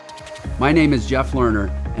My name is Jeff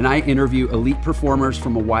Lerner, and I interview elite performers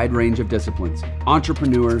from a wide range of disciplines: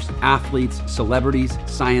 entrepreneurs, athletes, celebrities,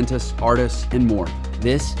 scientists, artists, and more.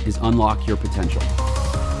 This is Unlock Your Potential.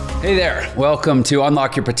 Hey there, welcome to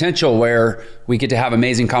Unlock Your Potential, where we get to have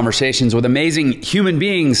amazing conversations with amazing human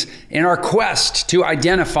beings in our quest to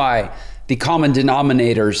identify the common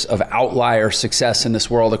denominators of outlier success in this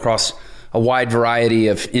world across a wide variety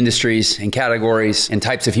of industries and categories and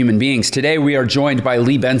types of human beings. Today, we are joined by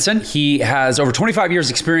Lee Benson. He has over 25 years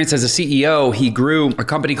experience as a CEO. He grew a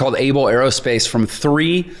company called Able Aerospace from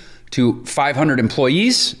 3 to 500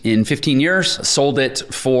 employees in 15 years, sold it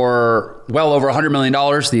for well over $100 million.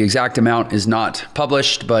 The exact amount is not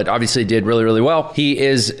published, but obviously did really, really well. He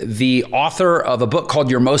is the author of a book called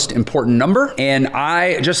Your Most Important Number. And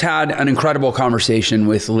I just had an incredible conversation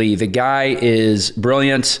with Lee. The guy is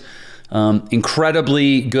brilliant.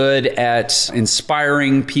 Incredibly good at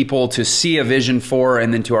inspiring people to see a vision for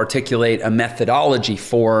and then to articulate a methodology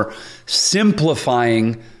for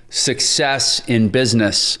simplifying success in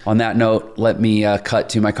business. On that note, let me cut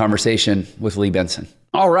to my conversation with Lee Benson.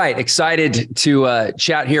 All right, excited to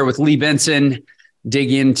chat here with Lee Benson,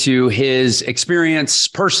 dig into his experience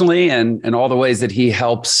personally and all the ways that he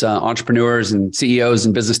helps entrepreneurs and CEOs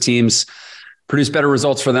and business teams produce better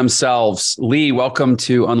results for themselves. Lee, welcome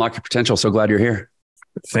to Unlock Your Potential. So glad you're here.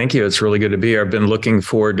 Thank you. It's really good to be here. I've been looking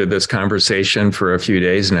forward to this conversation for a few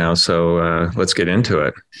days now. So let's get into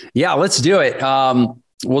it. Yeah, let's do it.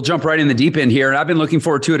 We'll jump right in the deep end here. And I've been looking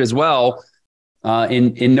forward to it as well,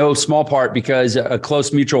 in no small part because a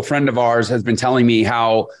close mutual friend of ours has been telling me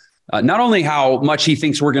how not only how much he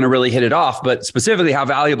thinks we're going to really hit it off, but specifically how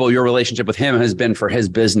valuable your relationship with him has been for his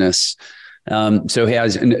business. So he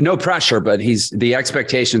has no pressure, but the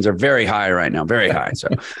expectations are very high right now, very high. So,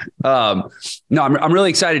 no, I'm really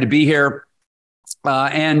excited to be here.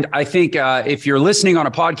 And I think, if you're listening on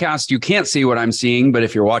a podcast, you can't see what I'm seeing, but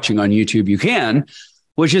if you're watching on YouTube, you can,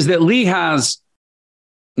 which is that Lee has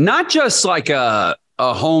not just like a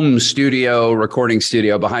home studio, recording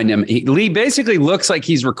studio behind him. Lee basically looks like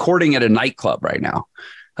he's recording at a nightclub right now.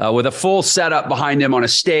 With a full setup behind him on a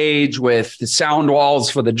stage with the sound walls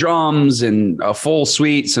for the drums and a full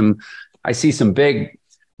suite. I see some big,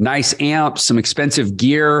 nice amps, some expensive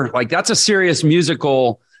gear. Like that's a serious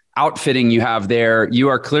musical outfitting you have there. You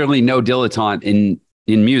are clearly no dilettante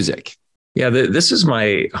in music. Yeah, this is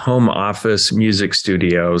my home office music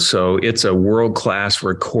studio. So it's a world-class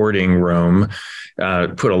recording room.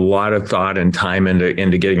 Put a lot of thought and time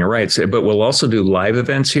into getting it right. But we'll also do live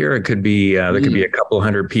events here. It could be there could be a couple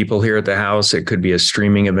hundred people here at the house. It could be a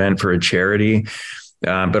streaming event for a charity.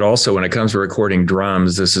 But also when it comes to recording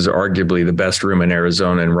drums, this is arguably the best room in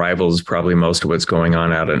Arizona and rivals probably most of what's going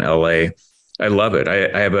on out in LA. I love it.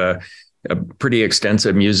 I have a pretty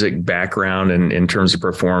extensive music background in terms of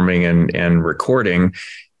performing and recording.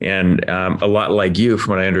 And a lot like you,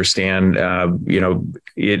 from what I understand,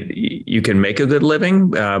 you can make a good living.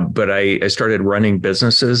 But I started running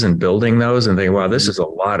businesses and building those and thinking, wow, this is a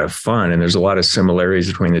lot of fun. And there's a lot of similarities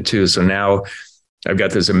between the two. So now I've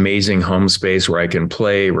got this amazing home space where I can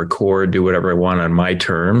play, record, do whatever I want on my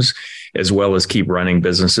terms, as well as keep running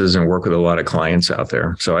businesses and work with a lot of clients out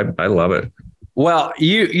there. So I love it. Well,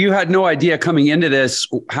 you had no idea coming into this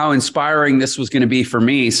how inspiring this was going to be for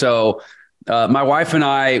me. So my wife and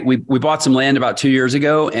I, we bought some land about 2 years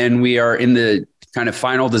ago, and we are in the kind of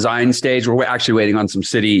final design stage. We're actually waiting on some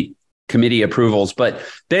city committee approvals, but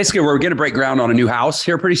basically we're going to break ground on a new house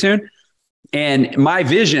here pretty soon. And my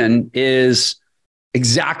vision is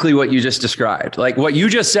exactly what you just described. Like what you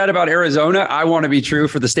just said about Arizona, I want to be true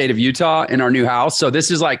for the state of Utah in our new house. So this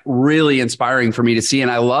is like really inspiring for me to see. And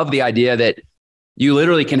I love the idea that you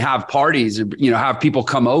literally can have parties, have people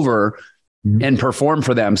come over and perform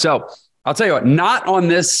for them. So I'll tell you what, not on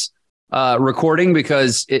this recording,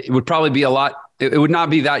 because it would probably be it would not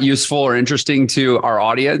be that useful or interesting to our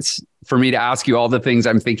audience for me to ask you all the things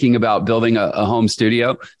I'm thinking about building a home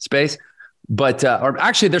studio space. But or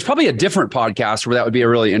actually, there's probably a different podcast where that would be a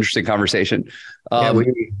really interesting conversation. Yeah,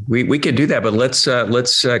 we could do that, but let's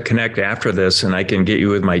connect after this, and I can get you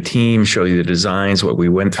with my team, show you the designs, what we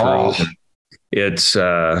went through. Oh. It's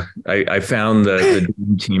I found the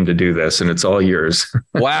dream team to do this, and it's all yours.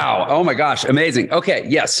 Wow. Oh my gosh. Amazing. Okay.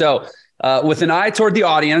 Yes. So with an eye toward the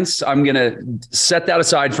audience, I'm going to set that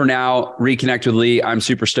aside for now, reconnect with Lee. I'm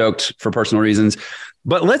super stoked for personal reasons,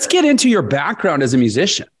 but let's get into your background as a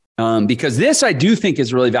musician, because this I do think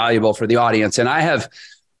is really valuable for the audience. And I have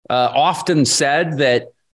often said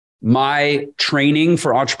that my training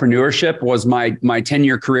for entrepreneurship was my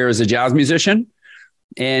 10-year career as a jazz musician.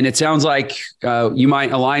 And it sounds like you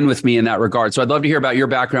might align with me in that regard. So I'd love to hear about your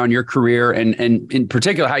background, your career, and in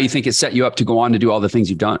particular, how you think it set you up to go on to do all the things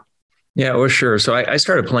you've done. Yeah, well, sure. So I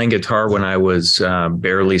started playing guitar when I was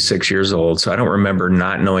barely 6 years old. So I don't remember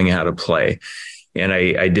not knowing how to play. And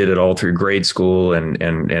I did it all through grade school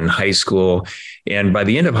and high school. And by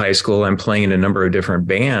the end of high school, I'm playing in a number of different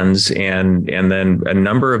bands. And then a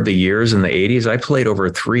number of the years in the 80s, I played over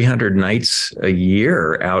 300 nights a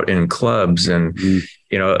year out in clubs and,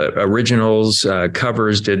 originals,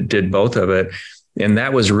 covers, did both of it. And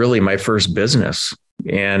that was really my first business.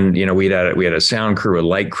 And, we had a sound crew, a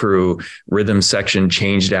light crew, rhythm section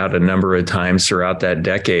changed out a number of times throughout that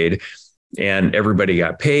decade. And everybody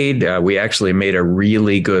got paid. We actually made a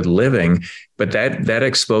really good living, but that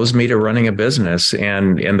exposed me to running a business.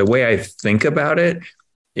 And the way I think about it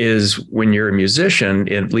is when you're a musician,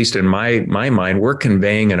 at least in my mind, we're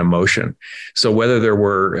conveying an emotion. So whether there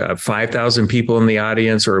were 5,000 people in the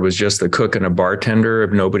audience or it was just the cook and a bartender,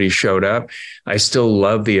 if nobody showed up, I still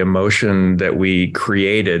love the emotion that we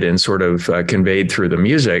created and sort of conveyed through the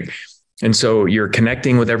music. And so you're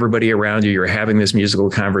connecting with everybody around you. You're having this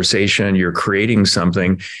musical conversation. You're creating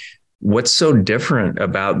something. What's so different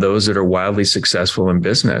about those that are wildly successful in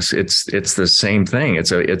business? It's the same thing.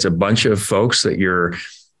 It's a bunch of folks that you're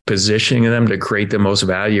positioning them to create the most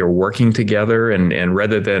value, or working together. And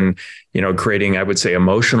rather than, creating, I would say,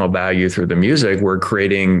 emotional value through the music, we're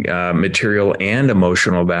creating material and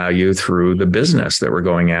emotional value through the business that we're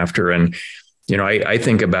going after. And I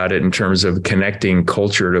think about it in terms of connecting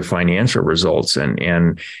culture to financial results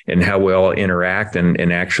and how we all interact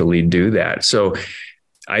and actually do that. So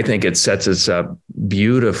I think it sets us up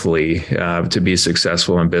beautifully to be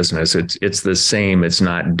successful in business. It's the same. It's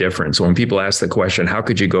not different. So when people ask the question, how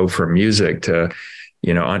could you go from music to,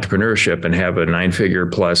 entrepreneurship and have a 9-figure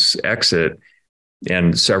plus exit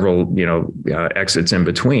and several, exits in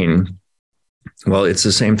between? Well, it's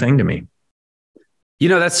the same thing to me.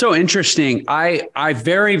 That's so interesting. I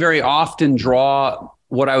very, very often draw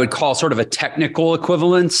what I would call sort of a technical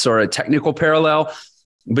equivalence or a technical parallel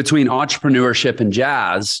between entrepreneurship and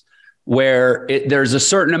jazz, where there's a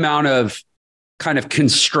certain amount of kind of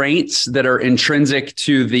constraints that are intrinsic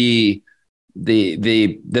to the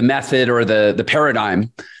method or the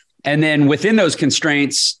paradigm. And then within those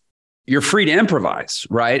constraints, you're free to improvise,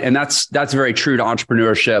 right? And that's very true to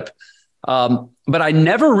entrepreneurship. But I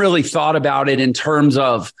never really thought about it in terms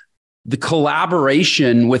of the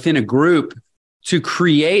collaboration within a group to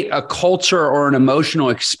create a culture or an emotional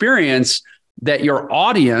experience that your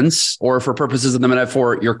audience, or for purposes of the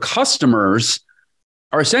metaphor, your customers,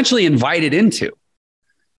 are essentially invited into.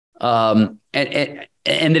 And that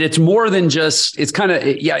it's more than just, it's kind of,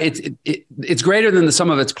 it's greater than the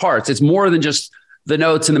sum of its parts. It's more than just the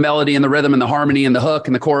notes and the melody and the rhythm and the harmony and the hook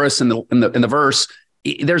and the chorus and the verse.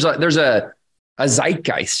 There's a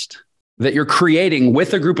zeitgeist that you're creating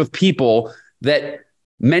with a group of people that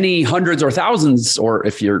many hundreds or thousands, or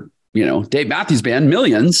if you're, Dave Matthews Band,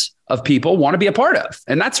 millions of people want to be a part of.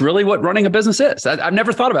 And that's really what running a business is. I've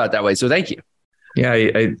never thought about it that way. So thank you. Yeah,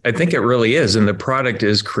 I think it really is. And the product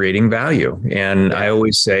is creating value. And I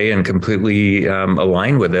always say, and completely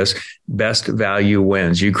align with this, best value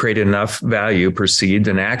wins. You create enough value, perceived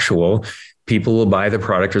and actual, people will buy the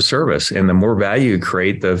product or service. And the more value you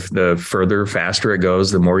create, the further, faster it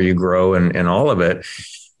goes, the more you grow and all of it.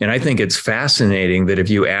 And I think it's fascinating that if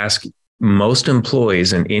you ask most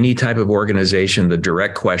employees in any type of organization the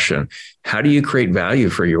direct question, how do you create value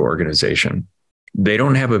for your organization? They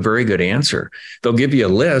don't have a very good answer. They'll give you a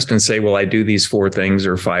list and say, well, I do these 4 things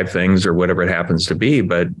or 5 things or whatever it happens to be,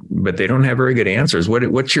 but they don't have very good answers.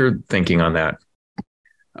 What's your thinking on that?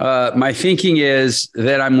 My thinking is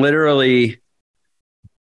that I'm literally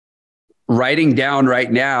writing down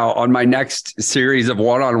right now on my next series of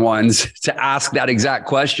one-on-ones to ask that exact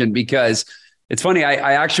question, because it's funny.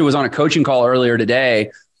 I actually was on a coaching call earlier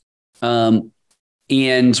today.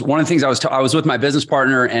 And one of the things I was with my business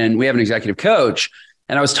partner, and we have an executive coach,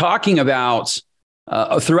 and I was talking about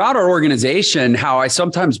throughout our organization, how I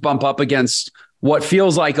sometimes bump up against what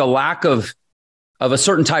feels like a lack of a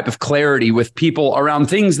certain type of clarity with people around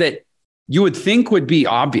things that you would think would be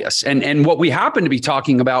obvious. And what we happened to be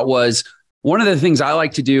talking about was, one of the things I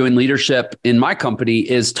like to do in leadership in my company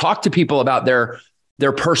is talk to people about their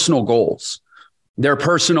personal goals. Their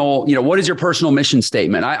personal, what is your personal mission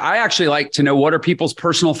statement? I actually like to know, what are people's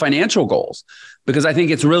personal financial goals? Because I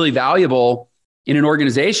think it's really valuable in an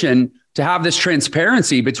organization to have this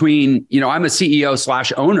transparency between, I'm a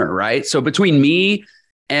CEO / owner, right? So between me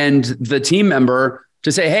and the team member,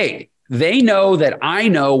 to say, hey, they know that I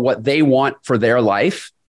know what they want for their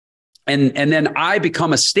life. And then I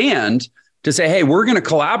become a stand to say, hey, we're going to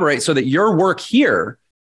collaborate so that your work here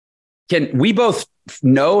we both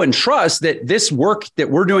know and trust that this work that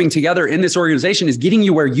we're doing together in this organization is getting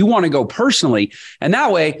you where you want to go personally. And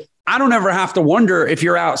that way, I don't ever have to wonder if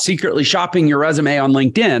you're out secretly shopping your resume on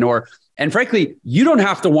LinkedIn, and frankly, you don't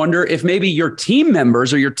have to wonder if maybe your team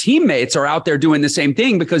members or your teammates are out there doing the same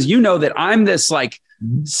thing, because you know that I'm this like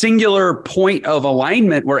singular point of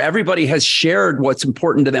alignment where everybody has shared what's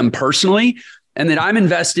important to them personally. And that I'm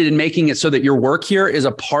invested in making it so that your work here is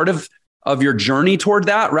a part of your journey toward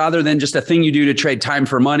that, rather than just a thing you do to trade time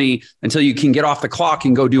for money until you can get off the clock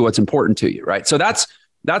and go do what's important to you. Right. So that's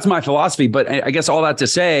my philosophy. But I guess all that to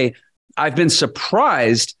say, I've been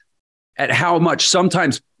surprised at how much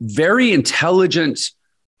sometimes very intelligent,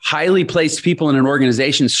 highly placed people in an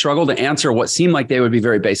organization struggle to answer what seem like they would be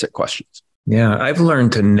very basic questions. Yeah. I've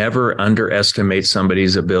learned to never underestimate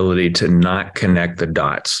somebody's ability to not connect the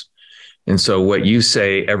dots. And so what you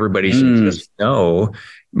say, everybody should just know,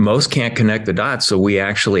 most can't connect the dots. So we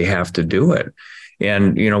actually have to do it.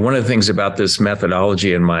 And, one of the things about this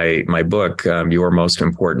methodology in my book, Your Most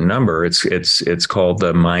Important Number, it's called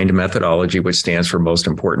the MIND methodology, which stands for Most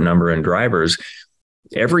Important Number in Drivers.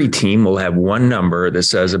 Every team will have one number that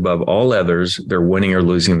says above all others, they're winning or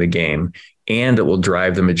losing the game, and it will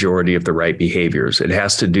drive the majority of the right behaviors. It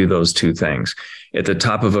has to do those two things. At the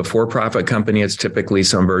top of a for-profit company, it's typically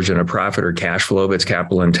some version of profit or cash flow that's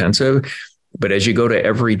capital intensive. But as you go to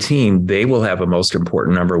every team, they will have a most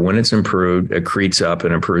important number. When it's improved, it accretes up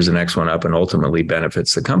and improves the next one up and ultimately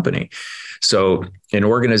benefits the company. So in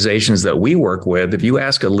organizations that we work with, if you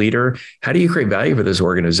ask a leader, how do you create value for this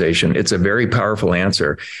organization? It's a very powerful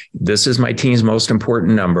answer. This is my team's most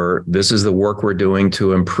important number. This is the work we're doing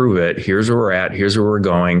to improve it. Here's where we're at. Here's where we're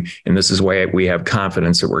going. And this is why we have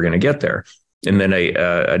confidence that we're going to get there. And then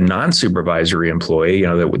a non-supervisory employee,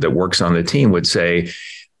 that works on the team would say,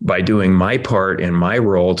 by doing my part in my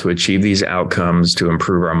role to achieve these outcomes to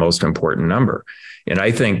improve our most important number. And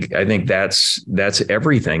I think that's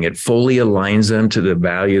everything. It fully aligns them to the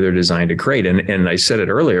value they're designed to create. And I said it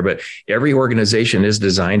earlier, but every organization is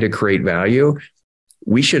designed to create value.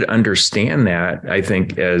 We should understand that, I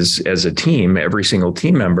think, as a team, every single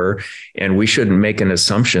team member, and we shouldn't make an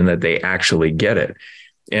assumption that they actually get it.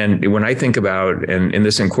 And when I think about, and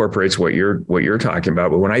this incorporates what you're talking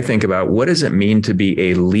about, but when I think about what does it mean to be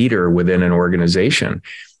a leader within an organization,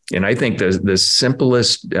 and I think the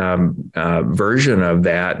simplest version of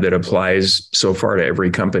that applies so far to every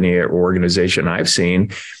company or organization I've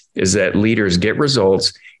seen is that leaders get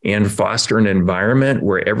results and foster an environment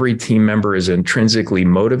where every team member is intrinsically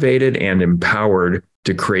motivated and empowered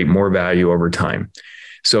to create more value over time.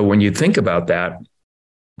 So when you think about that,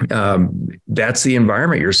 that's the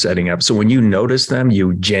environment you're setting up. So when you notice them,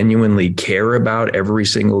 you genuinely care about every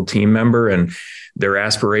single team member and their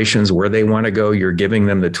aspirations, where they want to go. You're giving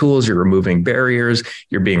them the tools, you're removing barriers,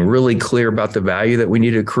 you're being really clear about the value that we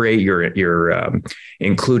need to create. You're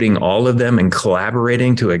including all of them and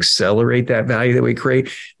collaborating to accelerate that value that we create.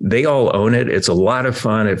 They all own it. It's a lot of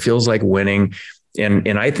fun. It feels like winning.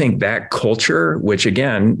 And I think that culture, which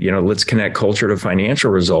again, let's connect culture to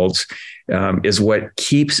financial results, is what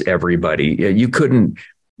keeps everybody. You couldn't,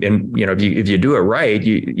 and if you do it right,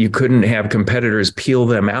 you couldn't have competitors peel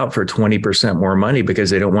them out for 20% more money because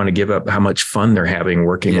they don't want to give up how much fun they're having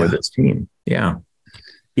working with this team. Yeah.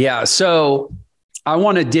 Yeah. So I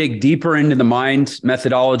want to dig deeper into the MIND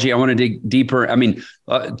methodology. I want to dig deeper. I mean,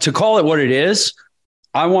 to call it what it is,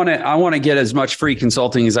 I want to get as much free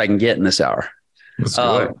consulting as I can get in this hour.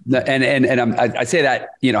 And I say that,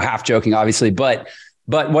 half joking, obviously, but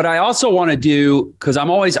what I also want to do, because I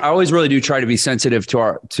always really do try to be sensitive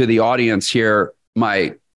to the audience here.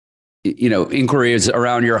 My, inquiries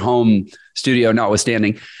around your home studio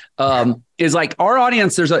notwithstanding, is like our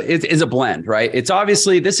audience. Is a blend, right? It's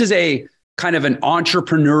obviously, this is a kind of an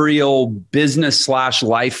entrepreneurial business /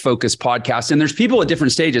 life focused podcast. And there's people at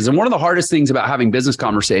different stages. And one of the hardest things about having business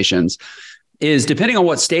conversations is, depending on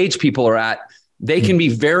what stage people are at, they can be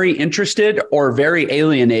very interested or very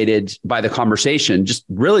alienated by the conversation, just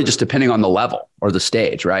depending on the level or the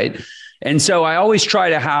stage, right? And so I always try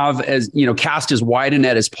to have cast as wide a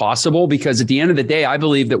net as possible, because at the end of the day, I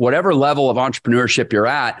believe that whatever level of entrepreneurship you're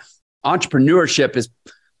at, entrepreneurship is,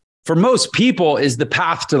 for most people, is the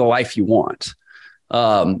path to the life you want.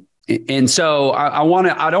 And so what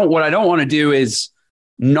I don't want to do is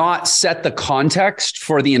not set the context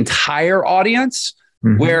for the entire audience.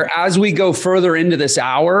 Mm-hmm. Where as we go further into this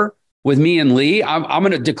hour with me and Lee, I'm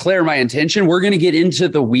going to declare my intention. We're going to get into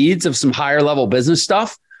the weeds of some higher level business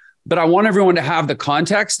stuff, but I want everyone to have the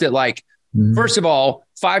context that, like, first of all,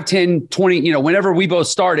 5, 10, 20, whenever we both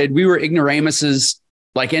started, we were ignoramuses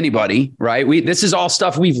like anybody, right? This is all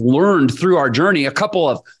stuff we've learned through our journey. A couple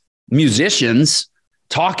of musicians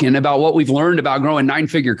talking about what we've learned about growing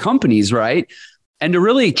 9-figure companies, right? And to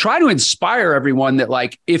really try to inspire everyone that,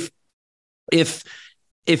 like, if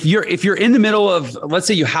you're in the middle of, let's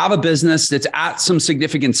say you have a business that's at some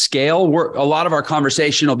significant scale, a lot of our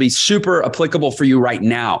conversation will be super applicable for you right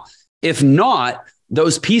now. If not,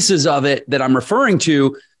 those pieces of it that I'm referring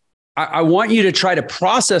to, I want you to try to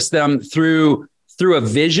process them through a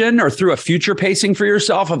vision or through a future pacing for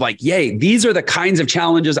yourself of like, yay, these are the kinds of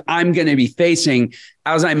challenges I'm going to be facing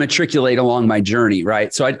as I matriculate along my journey,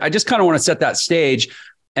 right? So I just kind of want to set that stage.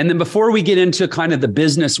 And then before we get into kind of the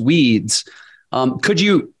business weeds, could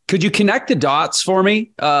you connect the dots for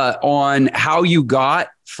me on how you got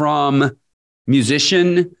from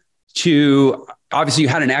musician to, obviously you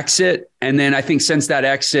had an exit, and then I think since that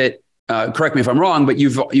exit, correct me if I'm wrong, but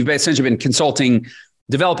you've essentially been consulting,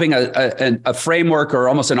 developing a framework or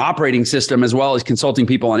almost an operating system, as well as consulting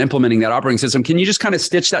people on implementing that operating system. Can you just kind of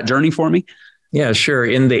stitch that journey for me? Yeah, sure.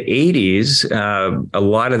 In the 80s, a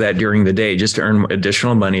lot of that during the day, just to earn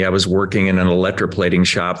additional money, I was working in an electroplating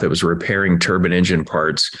shop that was repairing turbine engine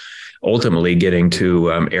parts, ultimately getting to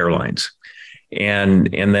airlines. And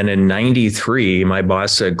then in 93, my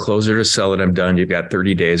boss said, close it or sell it. I'm done. You've got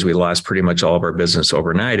 30 days. We lost pretty much all of our business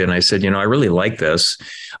overnight. And I said, I really like this.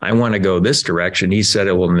 I want to go this direction. He said,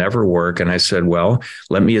 it will never work. And I said, well,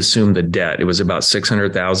 let me assume the debt. It was about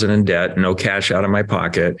 $600,000 in debt, no cash out of my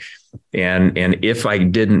pocket. And if I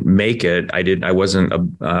didn't make it, I wasn't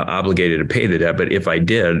obligated to pay the debt, but if I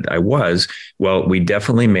did, I was. Well, we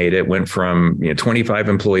definitely made it. Went from 25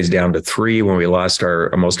 employees down to 3 when we lost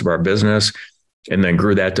most of our business, and then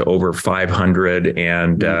grew that to over 500.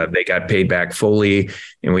 And they got paid back fully,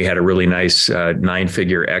 and we had a really nice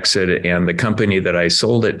 9-figure exit. And the company that I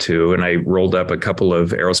sold it to, and I rolled up a couple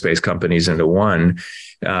of aerospace companies into one,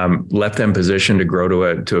 left them positioned to grow to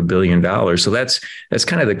 $1 billion. So that's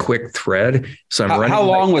kind of the quick thread. So how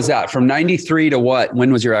long was that, from 93 to what?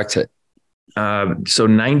 When was your exit? So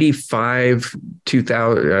 95,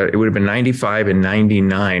 2000, it would have been 95 and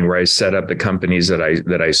 99 where I set up the companies that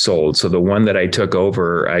I sold. So the one that I took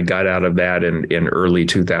over, I got out of that in early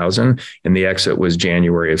 2000, and the exit was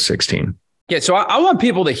January of 16. Yeah. So I want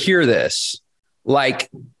people to hear this.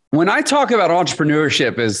 Like, when I talk about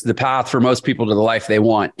entrepreneurship as the path for most people to the life they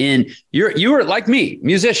want, and you were like me,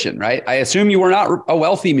 musician, right? I assume you were not a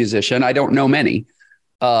wealthy musician. I don't know many.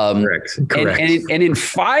 Correct. And in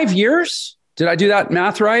 5 years, did I do that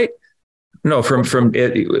math right? No, from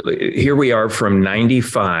here we are from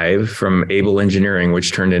 95 from Able Engineering,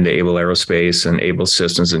 which turned into Able Aerospace and Able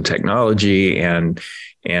Systems and Technology, and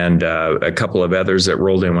a couple of others that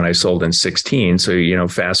rolled in when I sold in 16. So,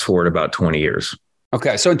 fast forward about 20 years.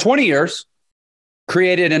 Okay. So in 20 years,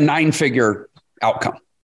 created a 9-figure outcome.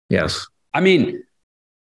 Yes. I mean,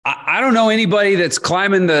 I don't know anybody that's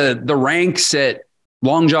climbing the ranks at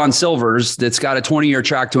Long John Silver's that's got a 20-year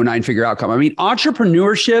track to a 9-figure outcome. I mean,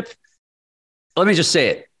 entrepreneurship, let me just say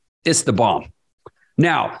it, it's the bomb.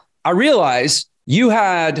 Now, I realize you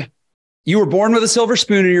were born with a silver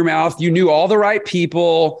spoon in your mouth. You knew all the right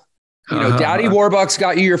people. Daddy Warbucks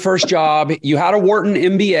got you your first job. You had a Wharton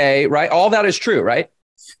MBA, right? All that is true, right?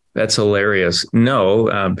 That's hilarious.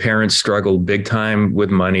 No, parents struggled big time with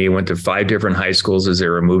money, went to 5 different high schools as they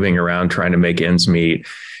were moving around trying to make ends meet.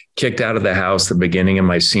 Kicked out of the house the beginning of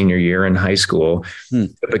my senior year in high school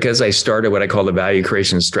because I started what I call the value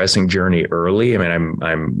creation stressing journey early. I mean,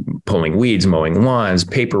 I'm pulling weeds, mowing lawns,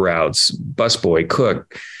 paper routes, busboy,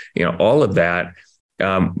 cook, all of that.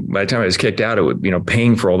 By the time I was kicked out, it would,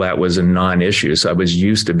 paying for all that was a non-issue. So I was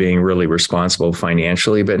used to being really responsible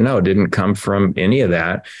financially, but no, it didn't come from any of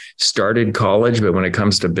that. Started college, but when it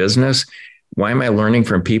comes to business, why am I learning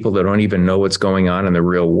from people that don't even know what's going on in the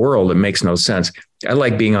real world? It makes no sense. I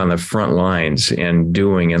like being on the front lines and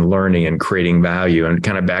doing and learning and creating value, and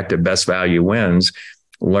kind of back to best value wins.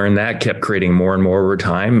 Learn that, kept creating more and more over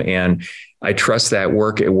time. And I trust that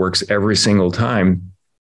work. It works every single time.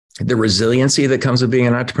 The resiliency that comes with being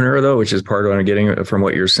an entrepreneur, though, which is part of what I'm getting from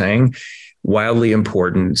what you're saying, wildly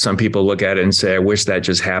important. Some people look at it and say, I wish that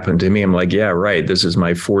just happened to me. I'm like, yeah, right. This is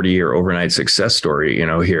my 40-year overnight success story,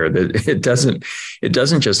 here. That it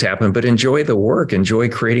doesn't just happen, but enjoy the work, enjoy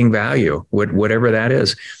creating value, whatever that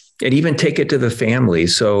is, and even take it to the family.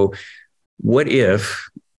 So what if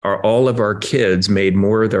all of our kids made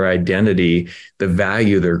more of their identity the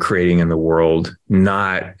value they're creating in the world,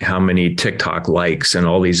 not how many TikTok likes and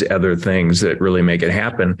all these other things that really make it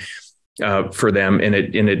happen? for them, and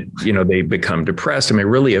they become depressed. I mean, it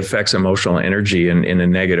really affects emotional energy in a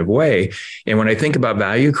negative way. And when I think about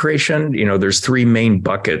value creation, there's three main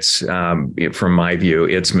buckets from my view.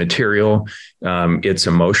 It's material, it's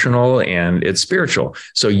emotional, and it's spiritual.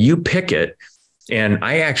 So you pick it. And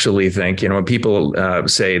I actually think, when people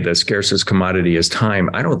say the scarcest commodity is time,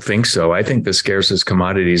 I don't think so. I think the scarcest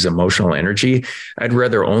commodity is emotional energy. I'd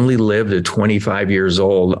rather only live to 25 years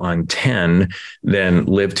old on 10 than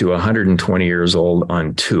live to 120 years old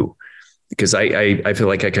on 2, because I feel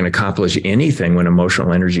like I can accomplish anything when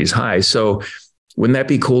emotional energy is high. So wouldn't that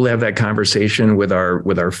be cool to have that conversation with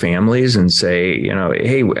our families and say,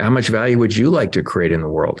 hey, how much value would you like to create in the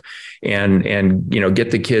world? And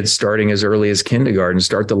get the kids starting as early as kindergarten,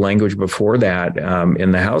 start the language before that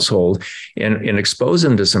in the household, and expose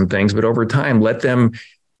them to some things. But over time, let them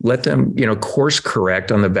course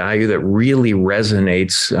correct on the value that really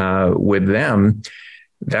resonates with them.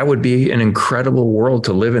 That would be an incredible world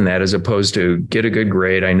to live in, that, as opposed to get a good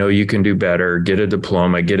grade. I know you can do better, get a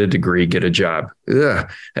diploma, get a degree, get a job. Ugh,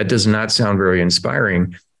 that does not sound very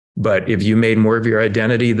inspiring. But if you made more of your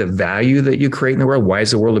identity the value that you create in the world, why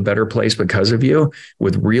is the world a better place because of you,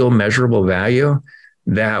 with real measurable value,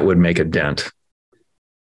 that would make a dent.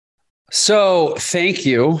 So thank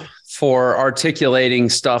you for articulating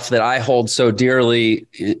stuff that I hold so dearly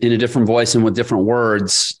in a different voice and with different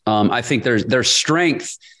words. I think there's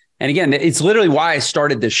strength. And again, it's literally why I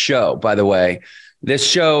started this show, by the way. This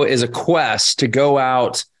show is a quest to go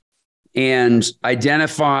out and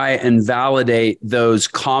identify and validate those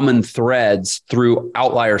common threads through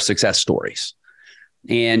outlier success stories.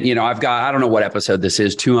 And, I've got, I don't know what episode this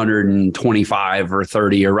is, 225 or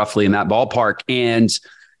 30 or roughly in that ballpark. And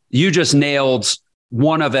you just nailed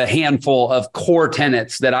one of a handful of core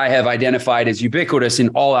tenets that I have identified as ubiquitous in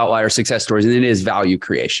all outlier success stories, and it is value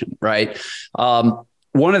creation, right?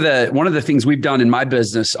 One of the things we've done in my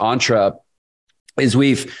business, Entre, is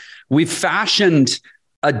we've fashioned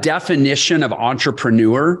a definition of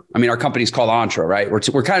entrepreneur. I mean, our company's called Entre, right?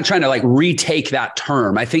 We're kind of trying to retake that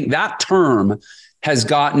term. I think that term has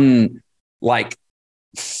gotten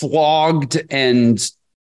flogged and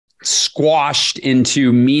squashed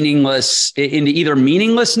into either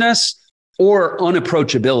meaninglessness or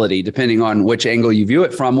unapproachability, depending on which angle you view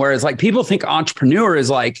it from. Whereas people think entrepreneur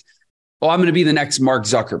is I'm going to be the next Mark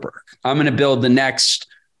Zuckerberg. I'm going to build the next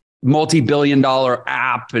multi-billion-dollar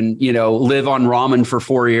app and, live on ramen for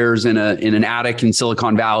 4 years in an attic in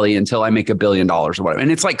Silicon Valley until I make $1 billion or whatever.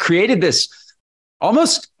 And it's created this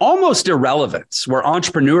almost irrelevance, where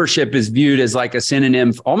entrepreneurship is viewed as a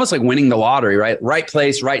synonym, almost like winning the lottery, right? Right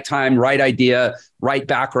place, right time, right idea, right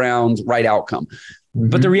background, right outcome. Mm-hmm.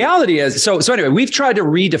 But the reality is, so anyway, we've tried to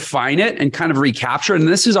redefine it and kind of recapture it. And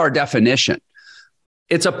this is our definition.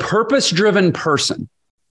 It's a purpose-driven person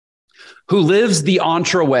who lives the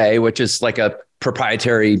Entre way, which is a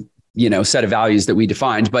proprietary, set of values that we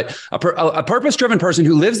defined, but a purpose-driven person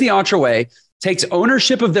who lives the Entre way, takes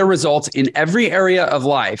ownership of their results in every area of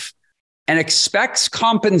life, and expects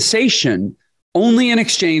compensation only in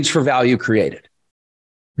exchange for value created.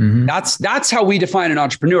 Mm-hmm. That's how we define an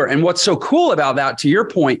entrepreneur. And what's so cool about that, to your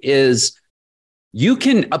point, is you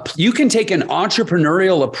can take an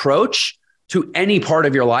entrepreneurial approach to any part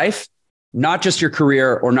of your life, not just your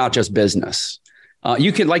career or not just business.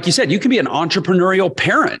 You can, like you said, you can be an entrepreneurial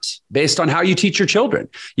parent based on how you teach your children.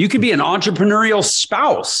 You could be an entrepreneurial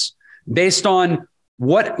spouse based on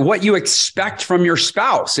what you expect from your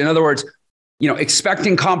spouse. In other words,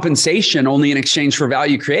 expecting compensation only in exchange for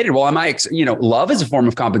value created. Well, love is a form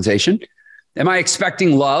of compensation. Am I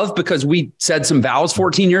expecting love because we said some vows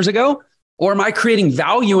 14 years ago? Or am I creating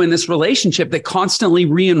value in this relationship that constantly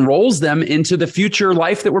re-enrolls them into the future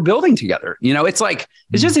life that we're building together? It's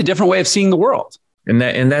just a different way of seeing the world. And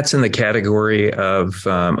that's in the category of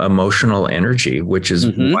emotional energy, which is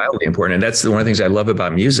wildly important. And that's one of the things I love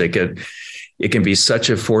about music. It can be such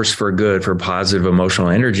a force for good, for positive emotional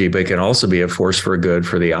energy, but it can also be a force for good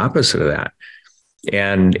for the opposite of that.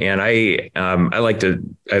 And I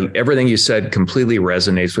everything you said completely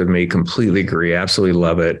resonates with me. Completely agree. Absolutely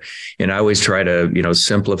love it. And I always try to,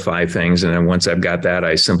 simplify things. And then once I've got that,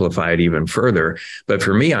 I simplify it even further. But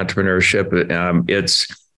for me, entrepreneurship,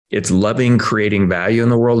 it's loving creating value in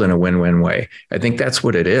the world in a win-win way. I think that's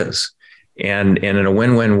what it is. And in a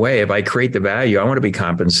win-win way, if I create the value, I want to be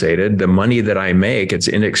compensated. The money that I make, it's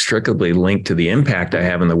inextricably linked to the impact I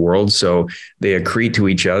have in the world. So they accrete to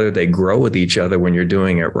each other. They grow with each other when you're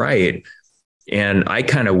doing it right. And I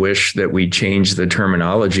kind of wish that we changed the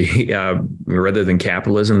terminology rather than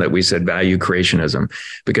capitalism, that we said value creationism,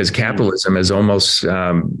 because capitalism is almost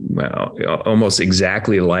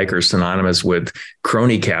exactly like or synonymous with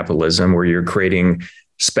crony capitalism, where you're creating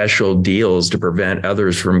special deals to prevent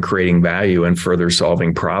others from creating value and further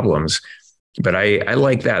solving problems. But I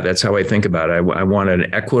like that. That's how I think about it. I want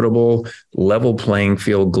an equitable, level playing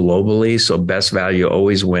field globally, so best value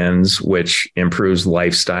always wins, which improves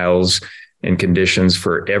lifestyles and conditions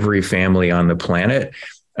for every family on the planet.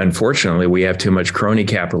 Unfortunately, we have too much crony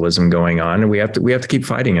capitalism going on, and we have to keep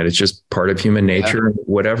fighting it. It's just part of human nature. Yeah.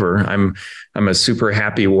 Whatever. I'm a super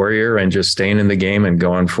happy warrior and just staying in the game and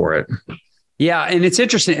going for it. Yeah. And it's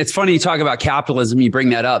interesting. It's funny you talk about capitalism. You bring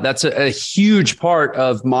that up. That's a huge part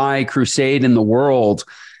of my crusade in the world,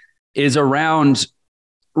 is around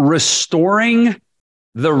restoring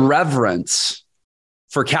the reverence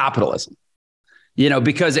for capitalism.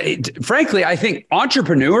 Because frankly, I think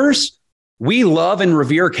entrepreneurs, we love and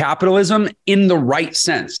revere capitalism in the right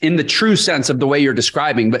sense, in the true sense of the way you're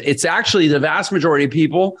describing. But it's actually the vast majority of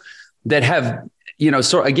people that have, have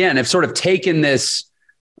sort of taken this,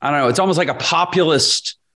 I don't know, it's almost like a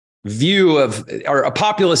populist view or a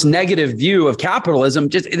populist negative view of capitalism.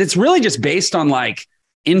 It's really just based on like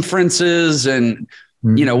inferences and,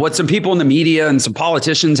 what some people in the media and some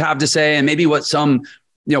politicians have to say, and maybe what some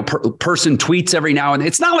person tweets every now and then.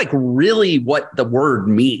 It's not like really what the word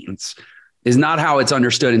means, is not how it's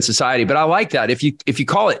understood in society. But I like that. If you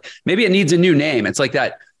call it, maybe it needs a new name. It's like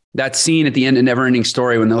that scene at the end of Neverending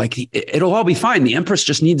Story when they're like, it'll all be fine. The Empress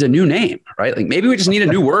just needs a new name, right? Like maybe we just need a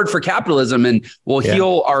new word for capitalism and we'll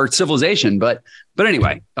heal our civilization. But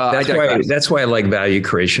anyway, that's why I like value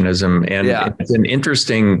creationism. And it's an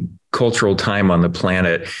interesting cultural time on the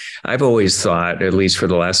planet. I've always thought, at least for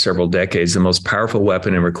the last several decades, the most powerful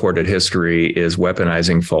weapon in recorded history is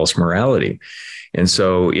weaponizing false morality. And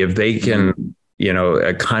so if they can,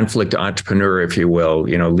 a conflict entrepreneur, if you will,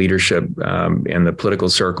 leadership in the political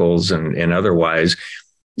circles and otherwise,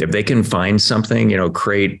 if they can find something,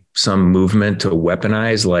 create some movement to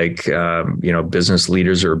weaponize, like, business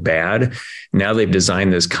leaders are bad. Now they've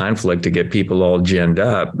designed this conflict to get people all ginned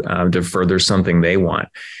up to further something they want.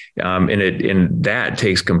 And that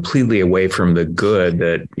takes completely away from the good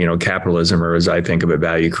that, capitalism, or as I think of it,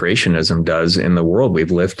 value creationism, does in the world.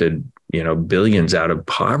 We've lifted, billions out of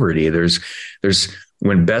poverty. There's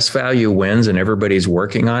when best value wins and everybody's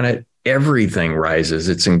working on it, everything rises.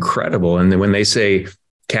 It's incredible. And then when they say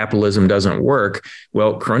capitalism doesn't work,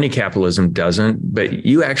 well, crony capitalism doesn't, but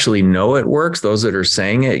you actually know it works. Those that are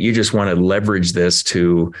saying it, you just want to leverage this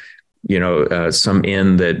to some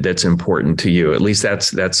end that's important to you. At least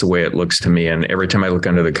that's the way it looks to me. And every time I look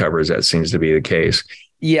under the covers, that seems to be the case.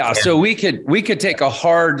 Yeah. So we could take I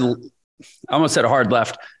almost said a hard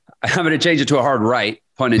left. I'm going to change it to a hard right,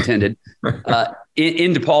 pun intended,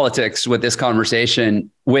 into politics with this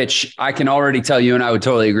conversation, which I can already tell you, and I would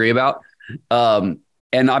totally agree about. And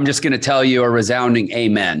I'm just going to tell you a resounding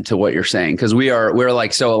amen to what you're saying, because we're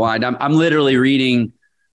like so aligned. I'm literally reading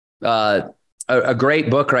a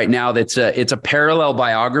great book right now it's a parallel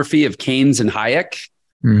biography of Keynes and Hayek,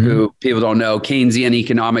 who people don't know, Keynesian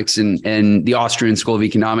economics and the Austrian School of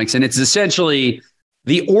Economics. And it's essentially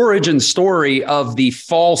the origin story of the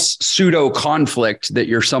false pseudo conflict that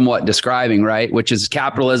you're somewhat describing, right? Which is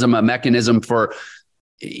capitalism a mechanism for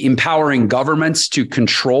empowering governments to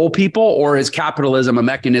control people, or is capitalism a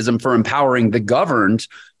mechanism for empowering the governed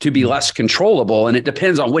to be less controllable? And it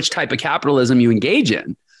depends on which type of capitalism you engage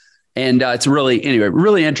in. And it's really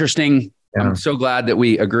interesting. Yeah. I'm so glad that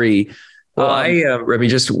we agree. Well, Rebbe,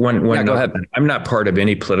 just one. Go ahead. I'm not part of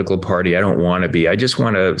any political party. I don't want to be. I just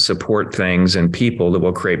want to support things and people that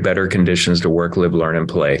will create better conditions to work, live, learn, and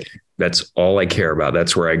play. That's all I care about.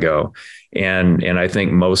 That's where I go. And I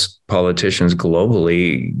think most politicians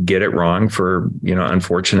globally get it wrong for,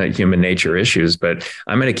 unfortunate human nature issues. But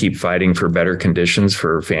I'm going to keep fighting for better conditions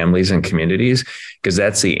for families and communities, because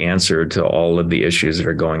that's the answer to all of the issues that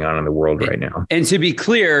are going on in the world right now. And to be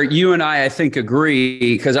clear, you and I think, agree,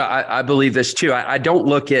 because I believe this too. I don't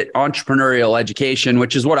look at entrepreneurial education,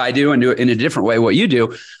 which is what I do, and do it in a different way, what you do.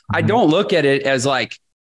 Mm-hmm. I don't look at it as like,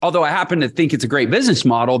 although I happen to think it's a great business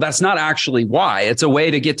model, that's not actually why. It's a way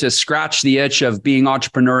to get to scratch the itch of being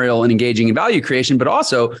entrepreneurial and engaging in value creation, but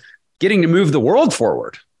also getting to move the world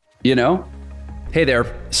forward, Hey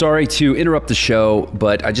there. Sorry to interrupt the show,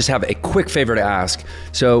 but I just have a quick favor to ask.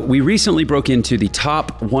 So we recently broke into the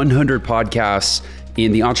top 100 podcasts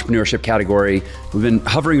in the entrepreneurship category. We've been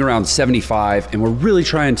hovering around 75, and we're really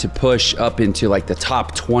trying to push up into like the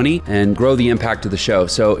top 20 and grow the impact of the show.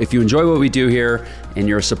 So if you enjoy what we do here and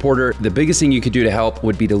you're a supporter, the biggest thing you could do to help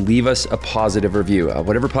would be to leave us a positive review.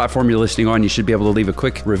 Whatever platform you're listening on, you should be able to leave a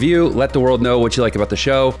quick review. Let the world know what you like about the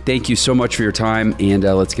show. Thank you so much for your time, and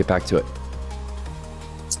let's get back to it.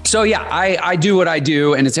 So yeah, I do what I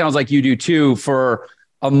do, and it sounds like you do too, for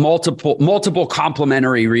a multiple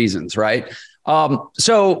complementary reasons, right?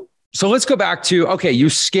 So let's go back to, okay, you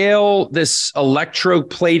scale this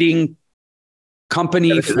electroplating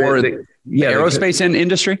company for the aerospace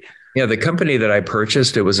industry? Yeah, the company that I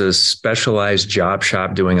purchased, it was a specialized job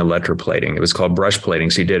shop doing electroplating. It was called brush plating.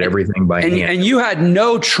 So you did everything by hand. And you had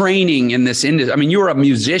no training in this industry. I mean, you were a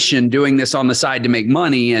musician doing this on the side to make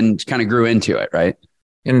money and kind of grew into it, right?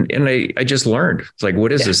 And I just learned. It's like,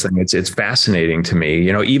 what is this thing? It's fascinating to me.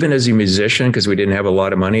 You know, even as a musician, because we didn't have a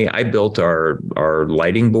lot of money, I built our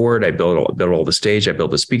lighting board. I built all the stage. I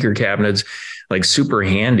built the speaker cabinets. Like, super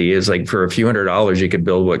handy. Is like, for a few $100s, you could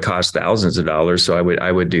build what cost thousands of dollars. So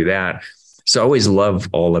I would do that. So I always love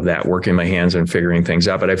all of that, working my hands and figuring things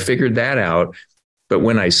out. But I figured that out. But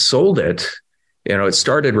when I sold it, you know, it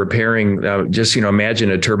started repairing, imagine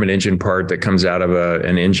a turbine engine part that comes out of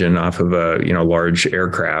an engine off of a, large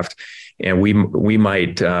aircraft. And we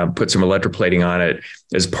might put some electroplating on it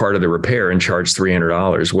as part of the repair and charge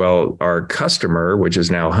 $300. Well, our customer, which is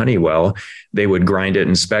now Honeywell, they would grind it,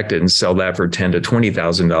 inspect it, and sell that for $10,000 to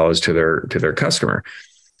 $20,000 to their customer,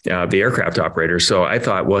 the aircraft operator. So I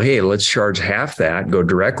thought, well, hey, let's charge half that, go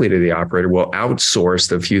directly to the operator. We'll outsource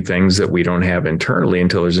the few things that we don't have internally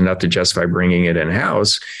until there's enough to justify bringing it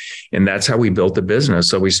in-house. And that's how we built the business.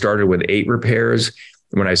 So we started with 8 repairs.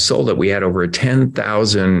 When I sold it, we had over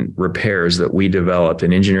 10,000 repairs that we developed,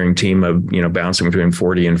 an engineering team of, bouncing between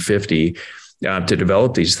 40 and 50 to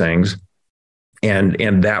develop these things.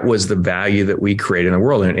 And that was the value that we created in the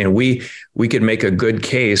world. And we could make a good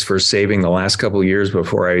case for saving the last couple of years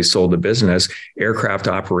before I sold the business, aircraft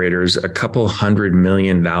operators, a couple $100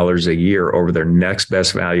 million a year over their next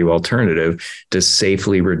best value alternative to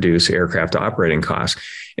safely reduce aircraft operating costs.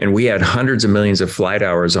 And we had hundreds of millions of flight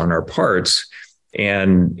hours on our parts,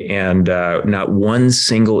 and not one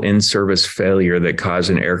single in-service failure that caused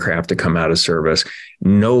an aircraft to come out of service.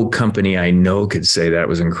 No company I know could say that.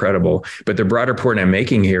 Was incredible. But the broader point I'm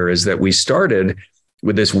making here is that we started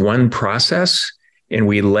with this one process and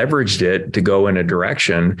we leveraged it to go in a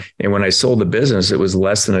direction. And when I sold the business, it was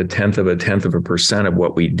less than 0.1% of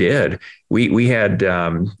what we did. We had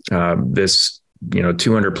this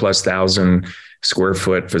 200,000+ square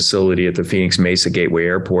foot facility at the Phoenix Mesa Gateway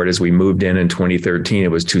Airport. As we moved in 2013, it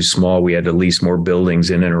was too small. We had to lease more buildings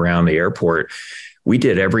in and around the airport. We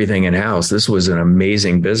did everything in-house. This was an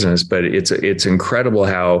amazing business, but it's incredible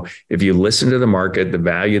how, if you listen to the market, the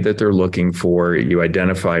value that they're looking for, you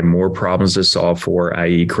identify more problems to solve for,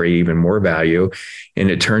 i.e. create even more value.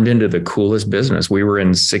 And it turned into the coolest business. We were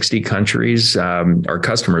in 60 countries. Our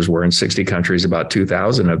customers were in 60 countries, about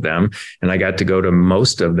 2,000 of them. And I got to go to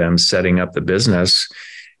most of them setting up the business.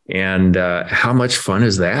 And how much fun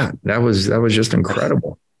is that? That was just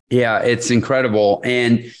incredible. Yeah, it's incredible.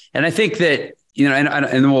 And I think that,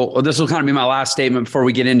 this will kind of be my last statement before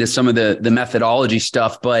we get into some of the methodology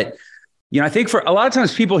stuff. But, I think for a lot of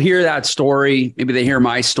times people hear that story, maybe they hear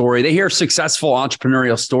my story, they hear successful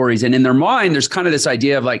entrepreneurial stories. And in their mind, there's kind of this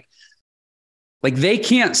idea of like they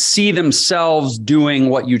can't see themselves doing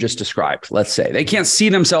what you just described. Let's say they can't see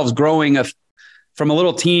themselves growing from a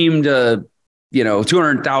little team to,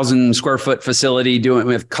 200,000 square foot facility doing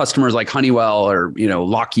with customers like Honeywell or,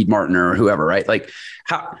 Lockheed Martin or whoever, right? Like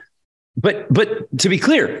how... But to be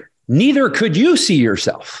clear, neither could you see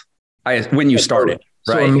yourself when you started,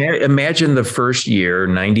 right? So imagine the first year,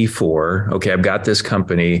 94. Okay, I've got this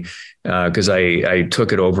company because I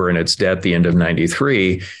took it over and it's dead at the end of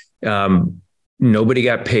 93. Nobody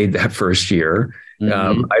got paid that first year.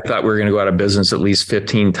 I thought we were going to go out of business at least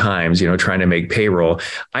 15 times, trying to make payroll.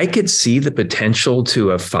 I could see the potential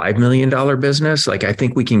to a $5 million business. Like, I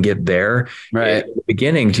think we can get there. Right. At the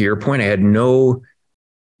beginning, to your point, I had no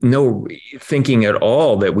thinking at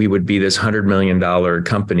all that we would be this $100 million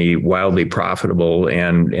company, wildly profitable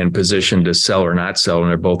and positioned to sell or not sell. And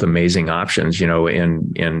they're both amazing options,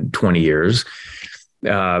 in 20 years.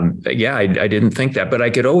 I didn't think that, but I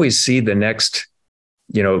could always see the next,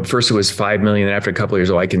 first it was 5 million. After a couple of years,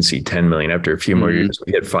 I can see 10 million. After a few more years,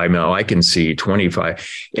 we hit 5 million. I can see 25.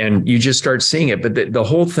 And you just start seeing it. But the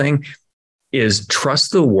whole thing is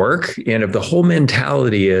trust the work. And if the whole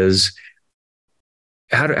mentality is,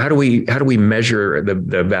 how do we measure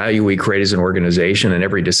the value we create as an organization? And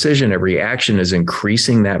every decision, every action is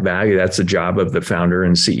increasing that value. That's the job of the founder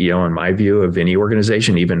and CEO, in my view, of any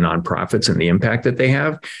organization, even nonprofits, and the impact that they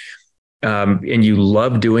have. And you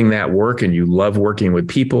love doing that work, and you love working with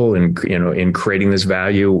people, and in creating this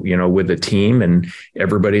value, with a team, and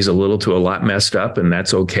everybody's a little to a lot messed up, and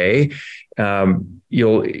that's okay.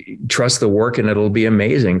 You'll trust the work and it'll be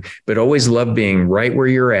amazing, but always love being right where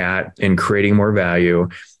you're at and creating more value.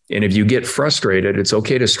 And if you get frustrated, it's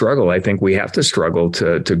okay to struggle. I think we have to struggle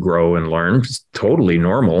to grow and learn. It's totally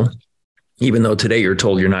normal. Even though today you're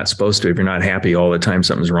told you're not supposed to, if you're not happy all the time,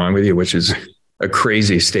 something's wrong with you, which is a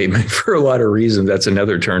crazy statement for a lot of reasons. That's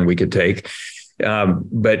another turn we could take.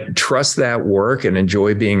 But trust that work and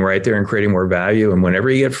enjoy being right there and creating more value. And whenever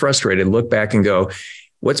you get frustrated, look back and go,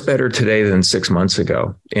 what's better today than 6 months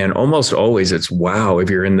ago? And almost always it's, wow, if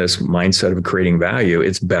you're in this mindset of creating value,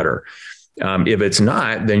 it's better. If it's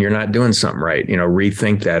not, then you're not doing something right.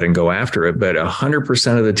 Rethink that and go after it. But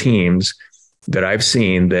 100% of the teams that I've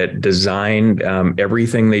seen that design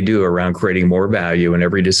everything they do around creating more value, and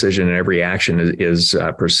every decision and every action is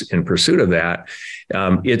in pursuit of that,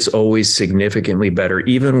 it's always significantly better.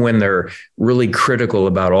 Even when they're really critical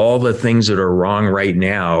about all the things that are wrong right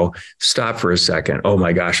now, stop for a second. Oh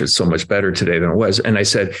my gosh, it's so much better today than it was. And I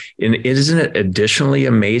said, isn't it additionally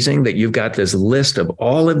amazing that you've got this list of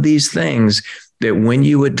all of these things that when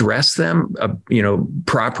you address them,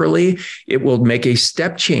 properly, it will make a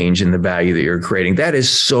step change in the value that you're creating. That is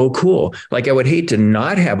so cool. Like, I would hate to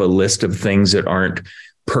not have a list of things that aren't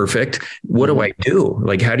perfect. What do I do?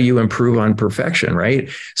 Like, how do you improve on perfection, right?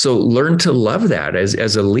 So learn to love that.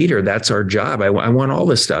 As a leader, that's our job. I want all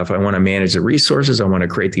this stuff. I want to manage the resources. I want to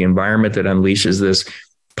create the environment that unleashes this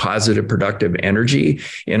positive, productive energy.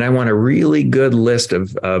 And I want a really good list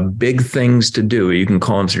of big things to do. You can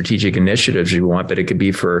call them strategic initiatives if you want, but it could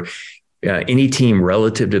be for any team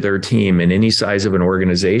relative to their team in any size of an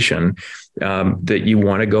organization that you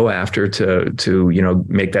want to go after to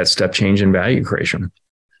make that step change in value creation.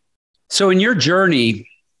 So in your journey,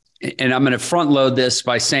 and I'm going to front load this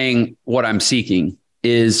by saying what I'm seeking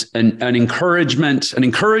is an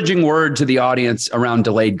encouraging word to the audience around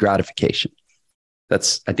delayed gratification.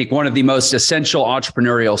 That's, I think, one of the most essential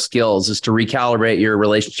entrepreneurial skills is to recalibrate your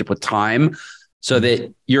relationship with time so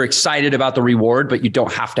that you're excited about the reward, but you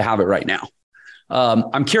don't have to have it right now.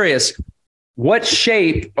 I'm curious, what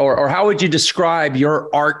shape or how would you describe your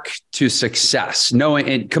arc to success? Knowing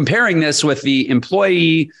and comparing this with the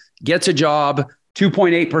employee gets a job,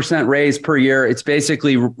 2.8% raise per year. It's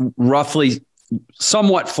basically roughly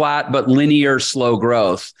somewhat flat, but linear, slow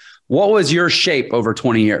growth. What was your shape over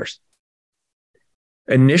 20 years?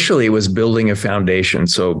 Initially, it was building a foundation.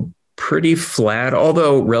 So pretty flat,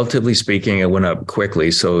 although relatively speaking, it went up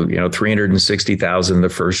quickly. So, 360,000 the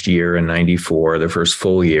first year in 94, the first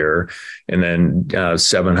full year, and then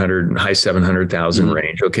high 700,000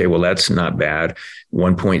 range. Okay, well, that's not bad.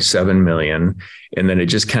 1.7 million. And then it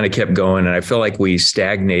just kind of kept going. And I feel like we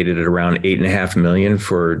stagnated at around 8.5 million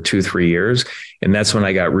for 2-3 years. And that's when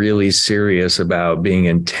I got really serious about being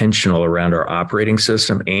intentional around our operating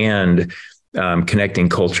system and connecting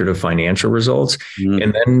culture to financial results.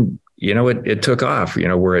 And then, it took off.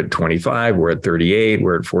 We're at 25, we're at 38,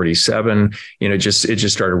 we're at 47, it just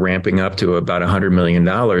started ramping up to about $100 million.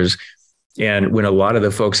 And when a lot of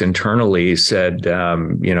the folks internally said,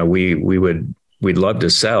 we'd love to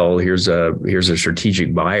sell, here's a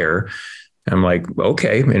strategic buyer. I'm like,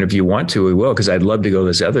 okay. And if you want to, we will, because I'd love to go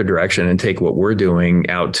this other direction and take what we're doing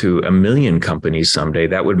out to 1 million companies someday.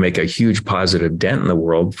 That would make a huge positive dent in the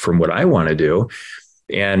world from what I want to do.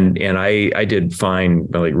 And I did fine,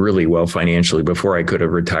 like really well financially before I could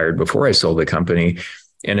have retired, before I sold the company.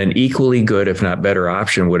 And an equally good, if not better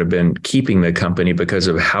option would have been keeping the company because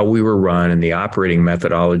of how we were run and the operating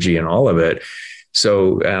methodology and all of it.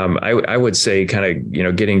 So I would say, kind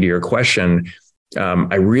of, getting to your question,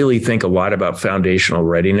 I really think a lot about foundational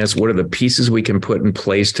readiness. What are the pieces we can put in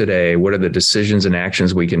place today? What are the decisions and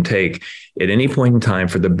actions we can take at any point in time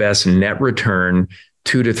for the best net return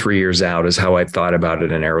 2 to 3 years out is how I thought about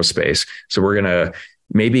it in aerospace. So we're going to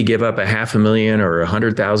maybe give up $500,000 or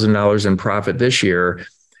 $100,000 in profit this year,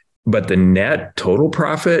 but the net total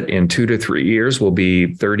profit in 2 to 3 years will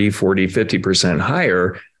be 30, 40, 50%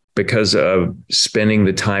 higher because of spending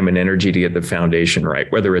the time and energy to get the foundation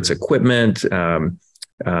right, whether it's equipment,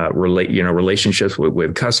 relationships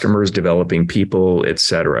with customers, developing people, et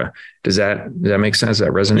cetera. Does that make sense? Does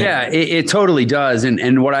that resonate? Yeah, it totally does.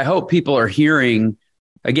 And what I hope people are hearing,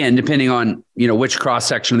 again, depending on, which cross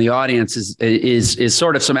section of the audience is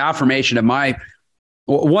sort of some affirmation of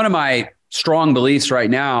one of my strong beliefs right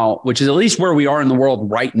now, which is at least where we are in the world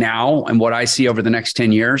right now and what I see over the next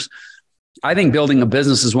 10 years, I think building a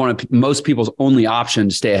business is one of most people's only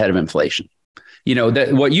options to stay ahead of inflation. You know,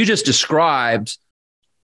 that what you just described,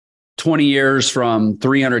 20 years from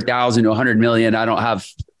 300,000 to 100 million. I don't have,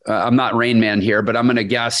 I'm not Rain Man here, but I'm going to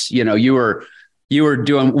guess, you know, you were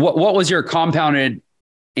doing, what was your compounded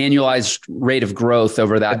annualized rate of growth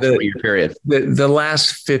over that 20-year period? The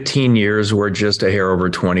last 15 years were just a hair over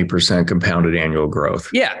 20% compounded annual growth.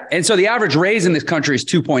 Yeah. And so the average raise in this country is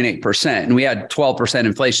 2.8%. And we had 12%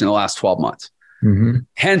 inflation in the last 12 months. Mm-hmm.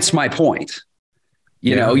 Hence my point.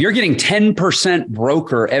 You know, you're getting 10%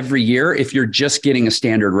 broker every year if you're just getting a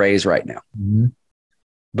standard raise right now. Mm-hmm.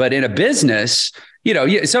 But in a business, you know,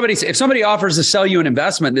 if somebody offers to sell you an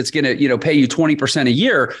investment that's going to, you know, pay you 20% a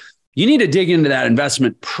year, you need to dig into that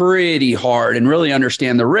investment pretty hard and really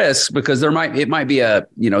understand the risks, because it might be a,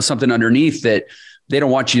 you know, something underneath that they don't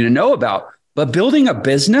want you to know about. But building a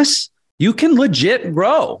business, you can legit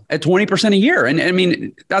grow at 20% a year. And I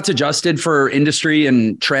mean, that's adjusted for industry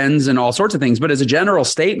and trends and all sorts of things. But as a general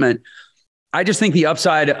statement, I just think the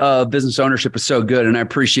upside of business ownership is so good. And I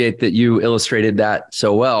appreciate that you illustrated that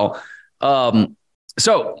so well.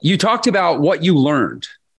 So you talked about what you learned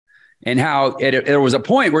and how there was a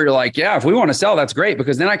point where you're like, yeah, if we want to sell, that's great,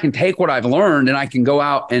 because then I can take what I've learned and I can go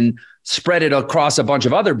out and spread it across a bunch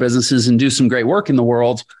of other businesses and do some great work in the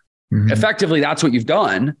world. Mm-hmm. Effectively, that's what you've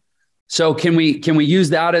done. So can we use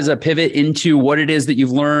that as a pivot into what it is that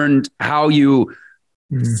you've learned, how you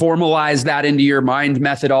formalize that into your mind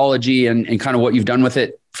methodology and kind of what you've done with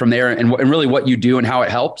it from there, and really what you do and how it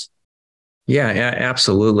helps? Yeah,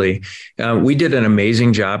 absolutely. We did an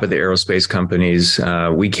amazing job at the aerospace companies.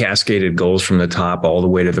 We cascaded goals from the top all the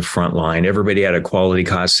way to the front line. Everybody had a quality,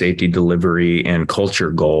 cost, safety, delivery, and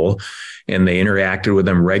culture goal, and they interacted with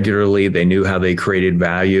them regularly. They knew how they created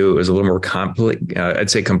value. It was a little more complex, I'd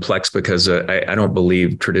say complex, because I don't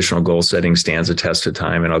believe traditional goal setting stands the test of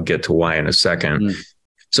time, and I'll get to why in a second.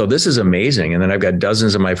 So this is amazing. And then I've got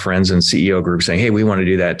dozens of my friends in CEO groups saying, hey, we want to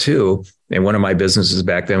do that too. And one of my businesses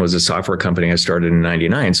back then was a software company I started in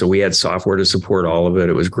 99. So we had software to support all of it.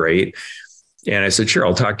 It was great. And I said, sure,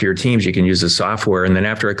 I'll talk to your teams. You can use the software. And then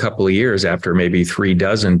after a couple of years, after maybe 3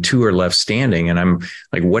 dozen, 2 are left standing. And I'm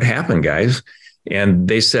like, what happened, guys? And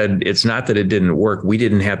they said, it's not that it didn't work. We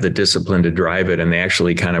didn't have the discipline to drive it. And they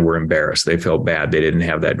actually kind of were embarrassed. They felt bad. They didn't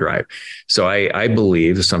have that drive. So I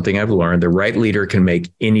believe, something I've learned, the right leader can make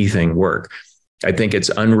anything work. I think it's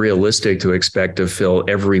unrealistic to expect to fill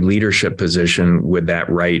every leadership position with that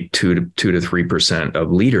right 2 to 3%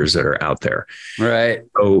 of leaders that are out there. Right.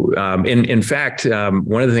 So in fact,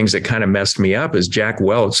 one of the things that kind of messed me up is Jack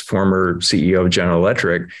Welch, former CEO of General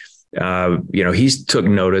Electric. He took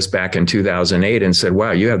notice back in 2008 and said,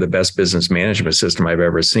 wow, you have the best business management system I've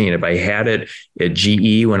ever seen. If I had it at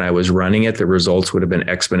GE when I was running it, the results would have been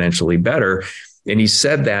exponentially better. And he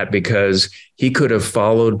said that because he could have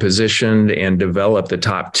followed, positioned, and developed the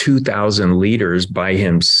top 2,000 leaders by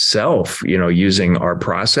himself, using our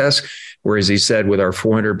process. Whereas he said with our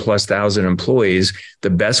 400,000+ employees, the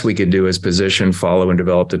best we could do is position, follow, and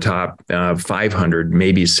develop the top 500,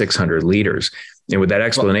 maybe 600 leaders. And with that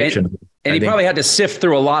explanation, and he probably had to sift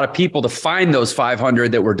through a lot of people to find those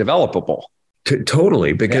 500 that were developable.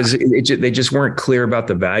 Totally, because they just weren't clear about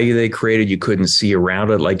the value they created. You couldn't see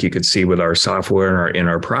around it like you could see with our software and in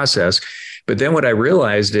our process. But then what I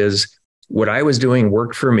realized is what I was doing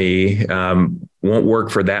worked for me, won't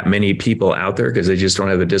work for that many people out there because they just don't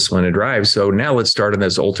have the discipline to drive. So now let's start on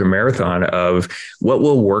this ultra marathon of what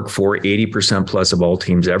will work for 80% plus of all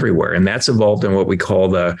teams everywhere. And that's evolved in what we call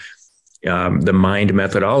the MIND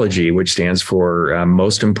methodology, which stands for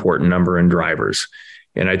most important number in drivers.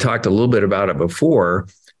 And I talked a little bit about it before,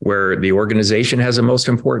 where the organization has a most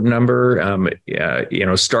important number.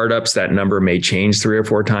 Startups, that number may change 3 or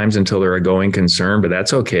 4 times until they're a going concern, but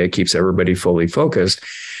that's okay. It keeps everybody fully focused.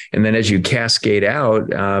 And then as you cascade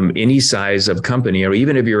out any size of company, or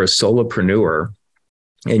even if you're a solopreneur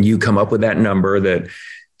and you come up with that number that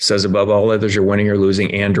says above all others you're winning or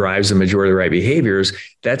losing and drives the majority of the right behaviors,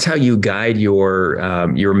 that's how you guide your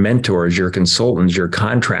mentors, your consultants, your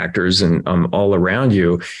contractors, and all around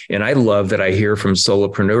you. And I love that I hear from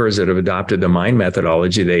solopreneurs that have adopted the MIND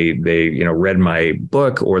methodology. They read my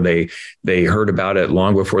book, or they heard about it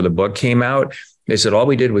long before the book came out. They said, all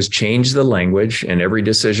we did was change the language, and every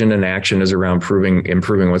decision and action is around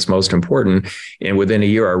improving what's most important. And within a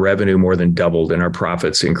year, our revenue more than doubled and our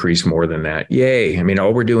profits increased more than that. Yay. I mean,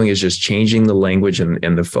 all we're doing is just changing the language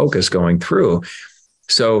and the focus going through.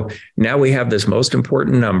 So now we have this most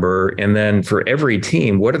important number. And then for every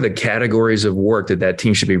team, what are the categories of work that that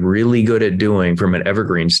team should be really good at doing from an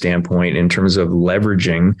evergreen standpoint in terms of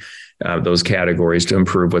leveraging those categories to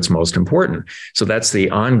improve what's most important? So that's the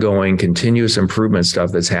ongoing continuous improvement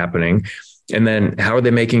stuff that's happening. And then how are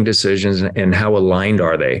they making decisions and how aligned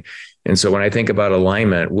are they? And so when I think about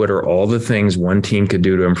alignment, what are all the things one team could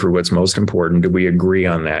do to improve what's most important? Do we agree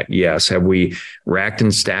on that? Yes. Have we racked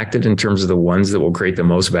and stacked it in terms of the ones that will create the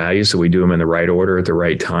most value so we do them in the right order at the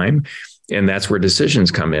right time? And that's where decisions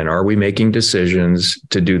come in. Are we making decisions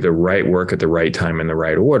to do the right work at the right time in the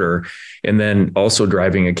right order? And then also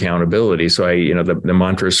driving accountability. So the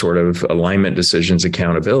mantra is sort of alignment, decisions,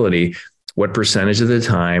 accountability. What percentage of the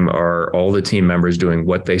time are all the team members doing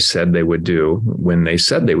what they said they would do when they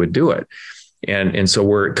said they would do it? And so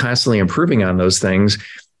we're constantly improving on those things.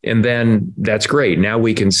 And then that's great. Now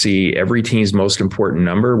we can see every team's most important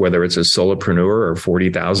number, whether it's a solopreneur or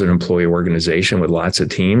 40,000 employee organization with lots of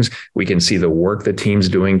teams. We can see the work the team's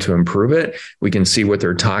doing to improve it. We can see what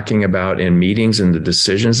they're talking about in meetings and the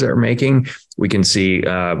decisions they're making. We can see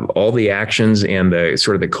all the actions and the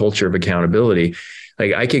sort of the culture of accountability.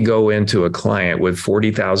 Like I could go into a client with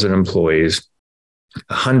 40,000 employees,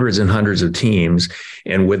 hundreds and hundreds of teams,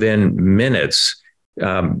 and within minutes,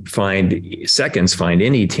 find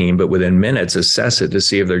any team, but within minutes, assess it to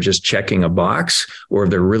see if they're just checking a box or if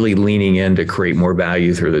they're really leaning in to create more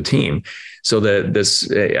value through the team. So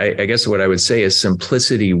I guess what I would say is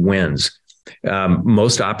simplicity wins.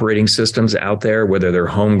 Most operating systems out there, whether they're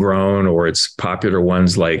homegrown or it's popular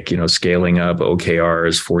ones like, Scaling Up,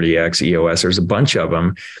 OKRs, 40X, EOS, there's a bunch of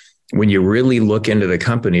them. When you really look into the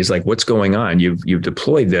companies, like what's going on, you've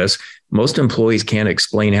deployed this, most employees can't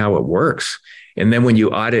explain how it works. And then when you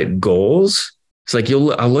audit goals, it's like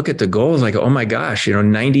I'll look at the goals like, oh my gosh,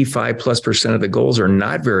 95+% of the goals are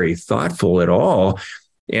not very thoughtful at all.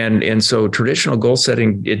 And so traditional goal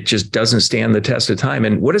setting, it just doesn't stand the test of time.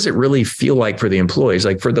 And what does it really feel like for the employees?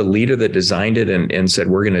 Like for the leader that designed it and said,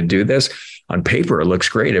 we're going to do this, on paper, it looks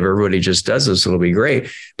great. If everybody just does this, it'll be great.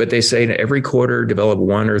 But they say every quarter, develop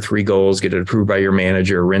 1 or 3 goals, get it approved by your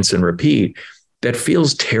manager, rinse and repeat. That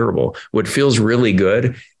feels terrible. What feels really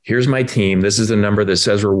good, here's my team. This is the number that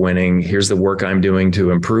says we're winning. Here's the work I'm doing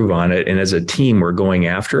to improve on it. And as a team, we're going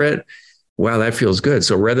after it. Wow, that feels good.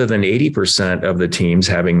 So rather than 80% of the teams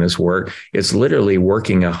having this work, it's literally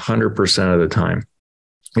working 100% of the time.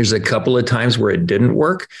 There's a couple of times where it didn't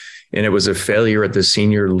work, and it was a failure at the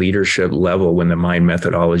senior leadership level when the MIND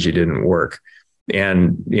methodology didn't work.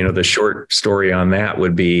 And, the short story on that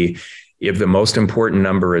would be if the most important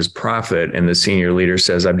number is profit and the senior leader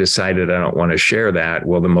says, I've decided I don't want to share that,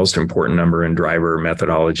 well, the most important number in driver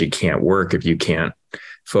methodology can't work if you can't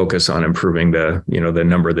focus on improving the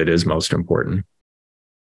number that is most important.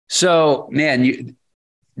 So, man,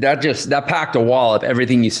 that packed a wall of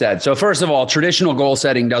everything you said. So first of all, traditional goal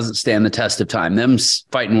setting doesn't stand the test of time. Them's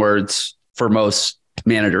fighting words for most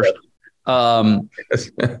managers. And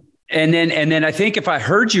then I think if I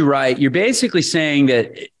heard you right, you're basically saying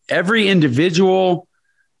that every individual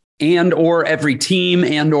and or every team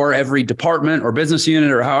and or every department or business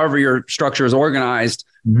unit or however your structure is organized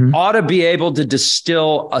ought to be able to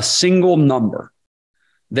distill a single number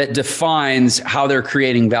that defines how they're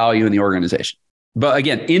creating value in the organization. But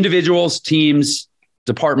again, individuals, teams,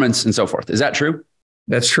 departments, and so forth. Is that true?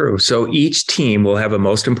 That's true. So each team will have a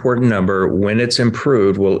most important number. When it's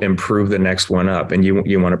improved, will improve the next one up. And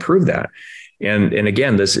you want to prove that. And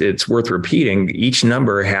again, it's worth repeating. Each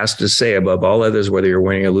number has to say above all others, whether you're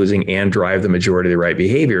winning or losing, and drive the majority of the right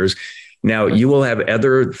behaviors. Now, you will have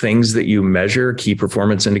other things that you measure, key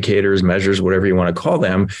performance indicators, measures, whatever you want to call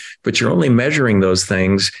them, but you're only measuring those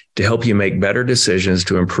things to help you make better decisions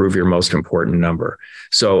to improve your most important number.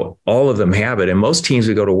 So all of them have it. And most teams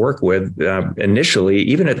we go to work with initially,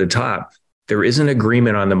 even at the top, there is an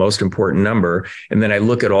agreement on the most important number. And then I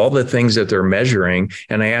look at all the things that they're measuring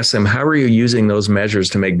and I ask them, how are you using those measures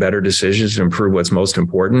to make better decisions to improve what's most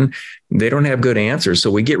important? They don't have good answers.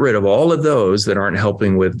 So we get rid of all of those that aren't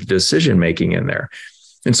helping with decision making in there.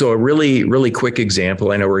 And so a really, really quick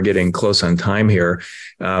example, I know we're getting close on time here.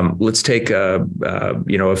 Let's take a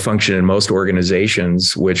function in most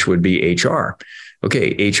organizations, which would be HR.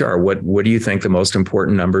 Okay, HR, what do you think the most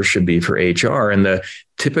important numbers should be for HR? And the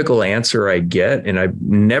typical answer I get, and I've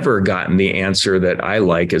never gotten the answer that I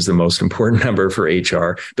like as the most important number for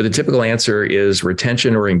HR, but the typical answer is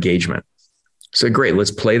retention or engagement. So great,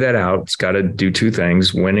 let's play that out. It's got to do 2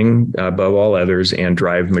 things, winning above all others and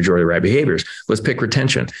drive majority of the right behaviors. Let's pick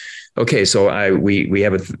retention. Okay, so we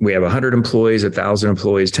have 100 employees, 1,000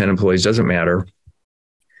 employees, 10 employees, doesn't matter.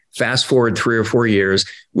 Fast forward 3 or 4 years,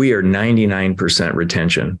 we are 99%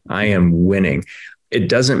 retention. I am winning. It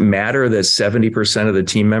doesn't matter that 70% of the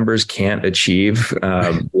team members can't achieve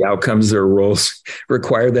the outcomes their roles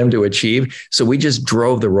require them to achieve. So we just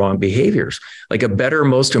drove the wrong behaviors. Like a better,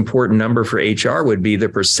 most important number for HR would be the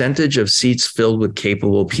percentage of seats filled with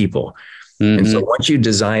capable people. Mm-hmm. And so once you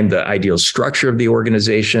design the ideal structure of the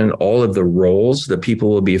organization, all of the roles that people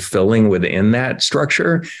will be filling within that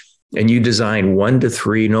structure, and you design 1 to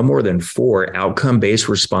 3, no more than 4 outcome-based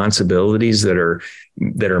responsibilities that are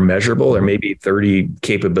measurable, or maybe 30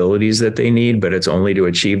 capabilities that they need, but it's only to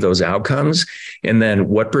achieve those outcomes. And then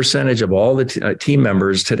what percentage of all the team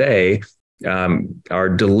members today are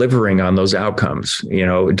delivering on those outcomes,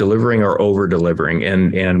 delivering or over delivering,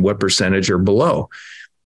 and what percentage are below.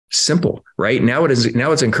 Simple, right? Now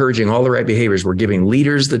it's encouraging all the right behaviors. We're giving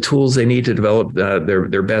leaders the tools they need to develop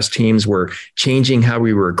their best teams. We're changing how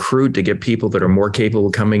we recruit to get people that are more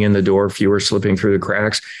capable coming in the door, fewer slipping through the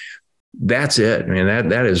cracks. That's it. I mean,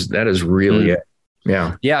 that is really it.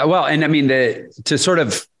 Yeah. Yeah. Well, and I mean, to sort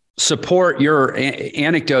of support your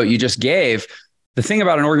anecdote you just gave, the thing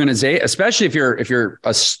about an organization, especially if you're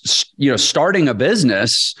starting a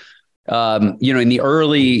business, in the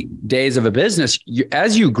early days of a business,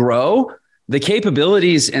 as you grow, the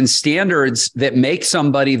capabilities and standards that make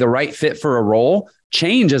somebody the right fit for a role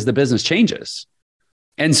change as the business changes.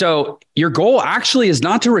 And so your goal actually is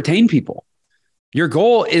not to retain people. Your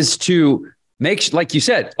goal is to make, like you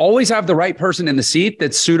said, always have the right person in the seat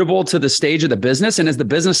that's suitable to the stage of the business. And as the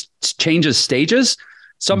business changes stages,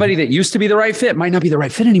 somebody that used to be the right fit might not be the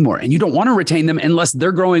right fit anymore. And you don't want to retain them unless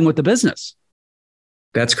they're growing with the business.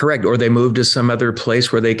 That's correct. Or they move to some other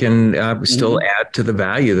place where they can still add to the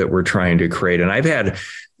value that we're trying to create. And I've had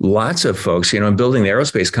lots of folks, in building the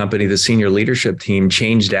aerospace company, the senior leadership team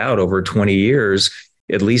changed out over 20 years,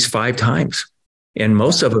 at least 5 times. And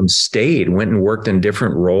most of them stayed, went and worked in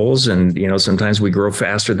different roles. And, sometimes we grow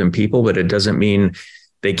faster than people, but it doesn't mean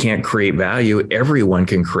they can't create value. Everyone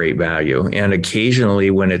can create value. And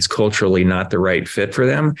occasionally when it's culturally not the right fit for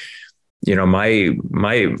them,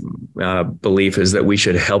 my belief is that we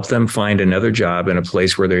should help them find another job in a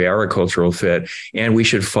place where they are a cultural fit, and we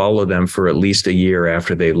should follow them for at least a year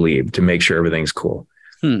after they leave to make sure everything's cool.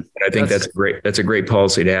 And I think that's great. That's a great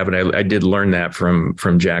policy to have, and I did learn that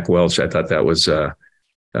from Jack Welch. I thought that was a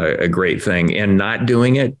great thing, and not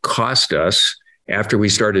doing it cost us. After we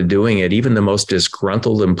started doing it, even the most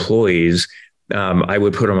disgruntled employees, I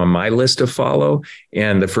would put them on my list to follow.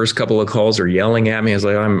 And the first couple of calls are yelling at me. I was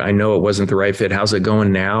like, I know it wasn't the right fit. How's it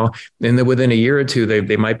going now? And then within a year or two,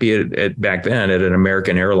 they might be back then at an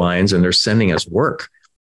American Airlines, and they're sending us work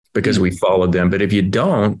because we followed them. But if you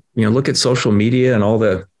don't, look at social media and all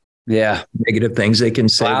the negative things they can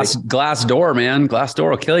say. Glassdoor, man.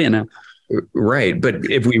 Glassdoor will kill you now. Right. But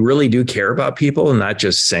if we really do care about people and not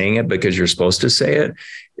just saying it because you're supposed to say it,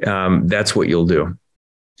 that's what you'll do.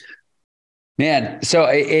 Man. So,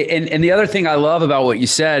 and the other thing I love about what you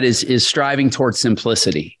said is striving towards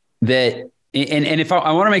simplicity. That, and if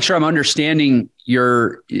I want to make sure I'm understanding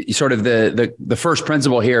your sort of the first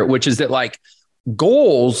principle here, which is that like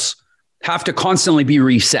goals have to constantly be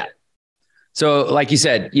reset. So like you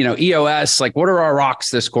said, EOS, like what are our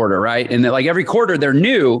rocks this quarter, right? And that like every quarter they're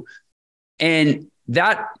new. And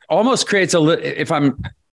that almost creates if I'm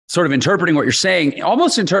sort of interpreting what you're saying,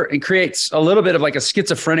 it creates a little bit of like a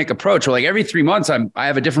schizophrenic approach where like every 3 months I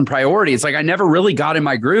have a different priority. It's like I never really got in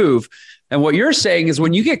my groove. And what you're saying is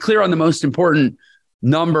when you get clear on the most important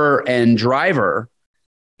number and driver,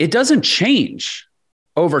 it doesn't change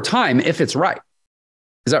over time if it's right.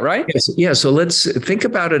 Is that right? Yes. Yeah. So let's think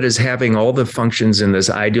about it as having all the functions in this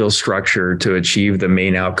ideal structure to achieve the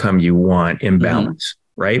main outcome you want in balance.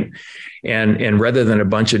 Right. And rather than a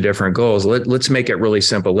bunch of different goals, let's make it really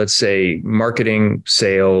simple. Let's say marketing,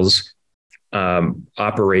 sales,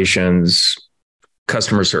 operations,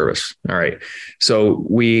 customer service. All right. So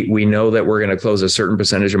we know that we're going to close a certain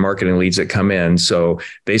percentage of marketing leads that come in. So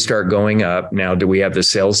they start going up. Now, do we have the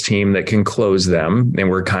sales team that can close them? And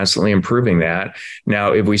we're constantly improving that.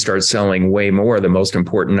 Now, if we start selling way more, the most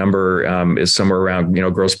important number is somewhere around,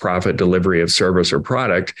 gross profit delivery of service or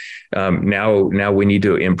product. Now we need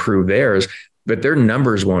to improve theirs. But their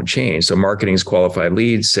numbers won't change. So marketing is qualified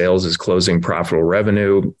leads, sales is closing profitable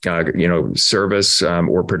revenue, service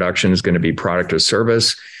or production is going to be product or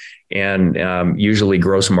service, and usually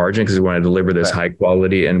gross margin because we want to deliver this high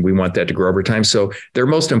quality and we want that to grow over time. So their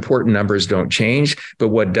most important numbers don't change. But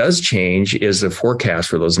what does change is the forecast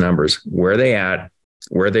for those numbers. Where are they at?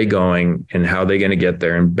 where are they going, and how are they going to get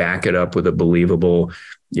there, and back it up with a believable,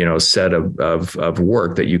 set of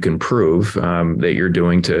work that you can prove that you're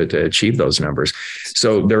doing to achieve those numbers.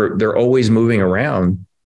 So they're always moving around.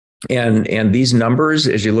 And these numbers,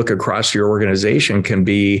 as you look across your organization, can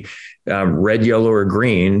be red, yellow, or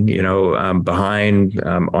green, behind,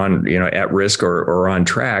 on, at risk or on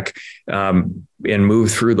track, and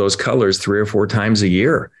move through those colors 3 or 4 times a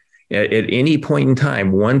year. At any point in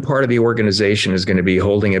time, one part of the organization is going to be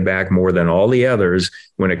holding it back more than all the others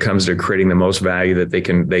when it comes to creating the most value that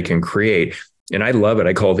they can create. And I love it.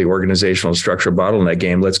 I call it the organizational structure bottleneck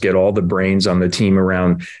game. Let's get all the brains on the team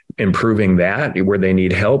around improving that where they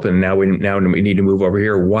need help. And now we need to move over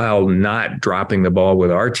here while not dropping the ball with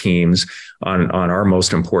our teams on our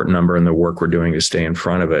most important number and the work we're doing to stay in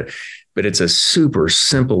front of it. But it's a super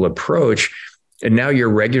simple approach. And now you're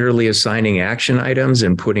regularly assigning action items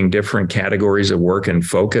and putting different categories of work in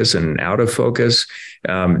focus and out of focus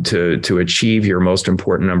to achieve your most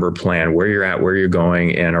important number plan, where you're at, where you're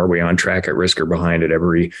going, and are we on track, at risk, or behind at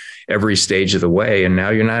every stage of the way. And now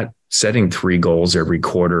you're not setting 3 goals every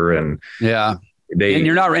quarter, and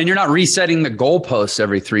you're not resetting the goalposts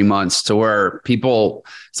every 3 months to where people,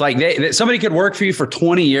 it's like somebody could work for you for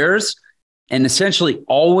 20 years and essentially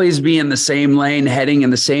always be in the same lane, heading in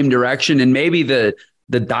the same direction. And maybe the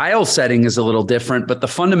dial setting is a little different, but the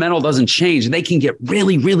fundamental doesn't change. And they can get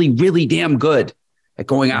really, really, really damn good at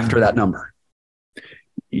going after that number.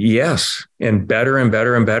 Yes. And better and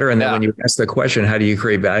better and better. And then when you ask the question, how do you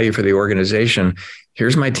create value for the organization?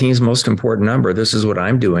 Here's my team's most important number. This is what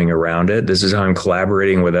I'm doing around it. This is how I'm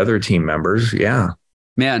collaborating with other team members. Yeah.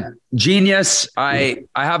 Man, genius. I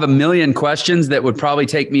have a million questions that would probably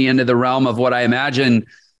take me into the realm of what I imagine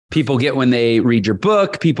people get when they read your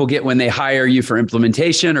book, people get when they hire you for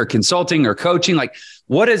implementation or consulting or coaching. Like,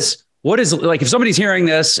 what is like, if somebody's hearing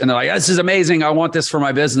this and they're like, this is amazing, I want this for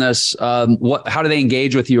my business. How do they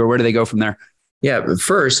engage with you, or where do they go from there? Yeah.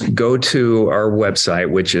 First, go to our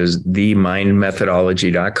website, which is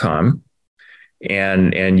themindmethodology.com.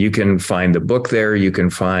 And you can find the book there. You can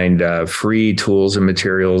find free tools and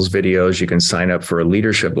materials, videos. You can sign up for a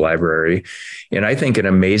leadership library. And I think an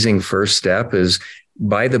amazing first step is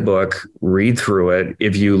buy the book, read through it.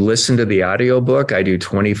 If you listen to the audiobook, I do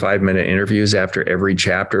 25-minute interviews after every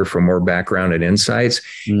chapter for more background and insights.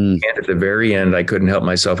 And at the very end, I couldn't help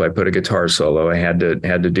myself. I put a guitar solo. I had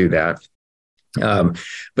to do that.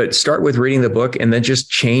 But start with reading the book and then just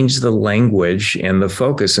change the language and the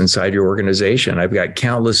focus inside your organization. I've got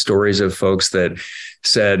countless stories of folks that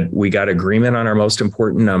said, we got agreement on our most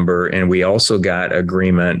important number, and we also got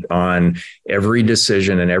agreement on every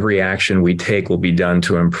decision and every action we take will be done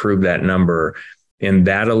to improve that number. And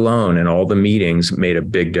that alone and all the meetings made a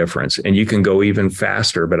big difference. And you can go even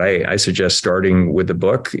faster, but I suggest starting with the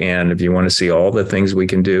book. And if you want to see all the things we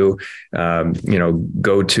can do, go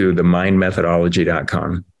to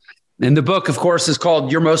themindmethodology.com. And the book, of course, is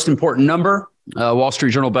called Your Most Important Number, Wall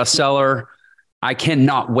Street Journal bestseller. I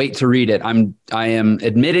cannot wait to read it. I am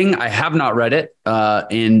admitting I have not read it.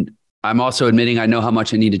 And I'm also admitting I know how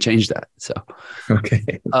much I need to change that. So,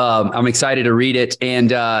 okay. I'm excited to read it. And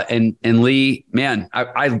Lee, man,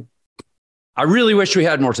 I really wish we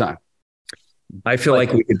had more time. I feel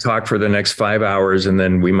like we could talk for the next 5 hours, and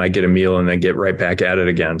then we might get a meal and then get right back at it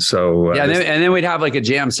again. So and then we'd have like a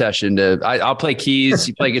jam session. I'll play keys,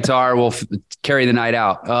 you play guitar. We'll carry the night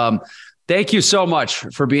out. Thank you so much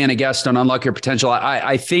for being a guest on Unlock Your Potential.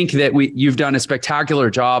 I think that you've done a spectacular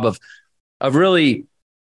job of really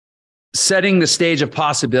setting the stage of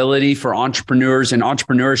possibility for entrepreneurs and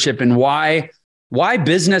entrepreneurship, and why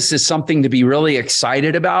business is something to be really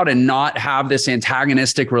excited about and not have this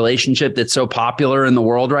antagonistic relationship that's so popular in the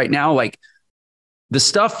world right now. Like, the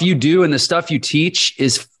stuff you do and the stuff you teach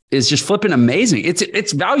is just flipping amazing.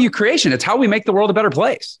 It's value creation. It's how we make the world a better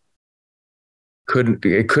place. Couldn't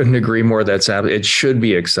agree more. It should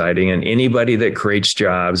be exciting. And anybody that creates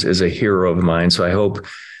jobs is a hero of mine. So I hope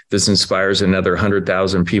this inspires another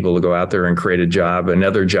 100,000 people to go out there and create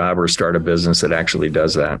another job, or start a business that actually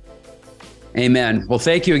does that. Amen. Well,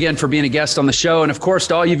 thank you again for being a guest on the show. And of course,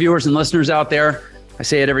 to all you viewers and listeners out there, I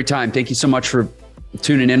say it every time. Thank you so much for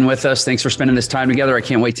tuning in with us. Thanks for spending this time together. I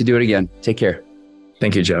can't wait to do it again. Take care.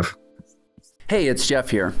 Thank you, Jeff. Hey, it's Jeff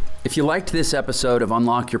here. If you liked this episode of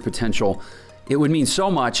Unlock Your Potential, it would mean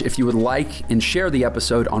so much if you would like and share the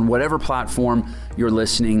episode on whatever platform you're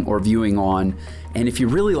listening or viewing on. And if you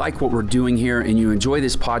really like what we're doing here and you enjoy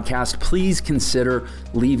this podcast, please consider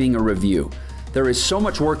leaving a review. There is so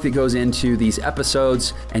much work that goes into these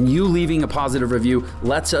episodes, and you leaving a positive review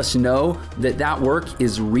lets us know that work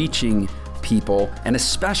is reaching people, and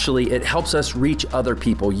especially it helps us reach other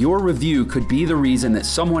people. Your review could be the reason that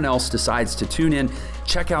someone else decides to tune in,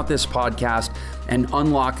 check out this podcast, and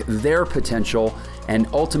unlock their potential and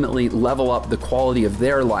ultimately level up the quality of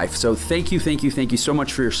their life. So thank you so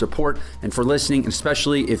much for your support and for listening,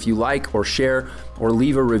 especially if you like or share or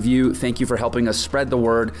leave a review. Thank you for helping us spread the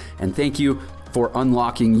word, and thank you for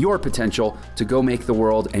unlocking your potential to go make the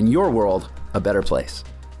world and your world a better place.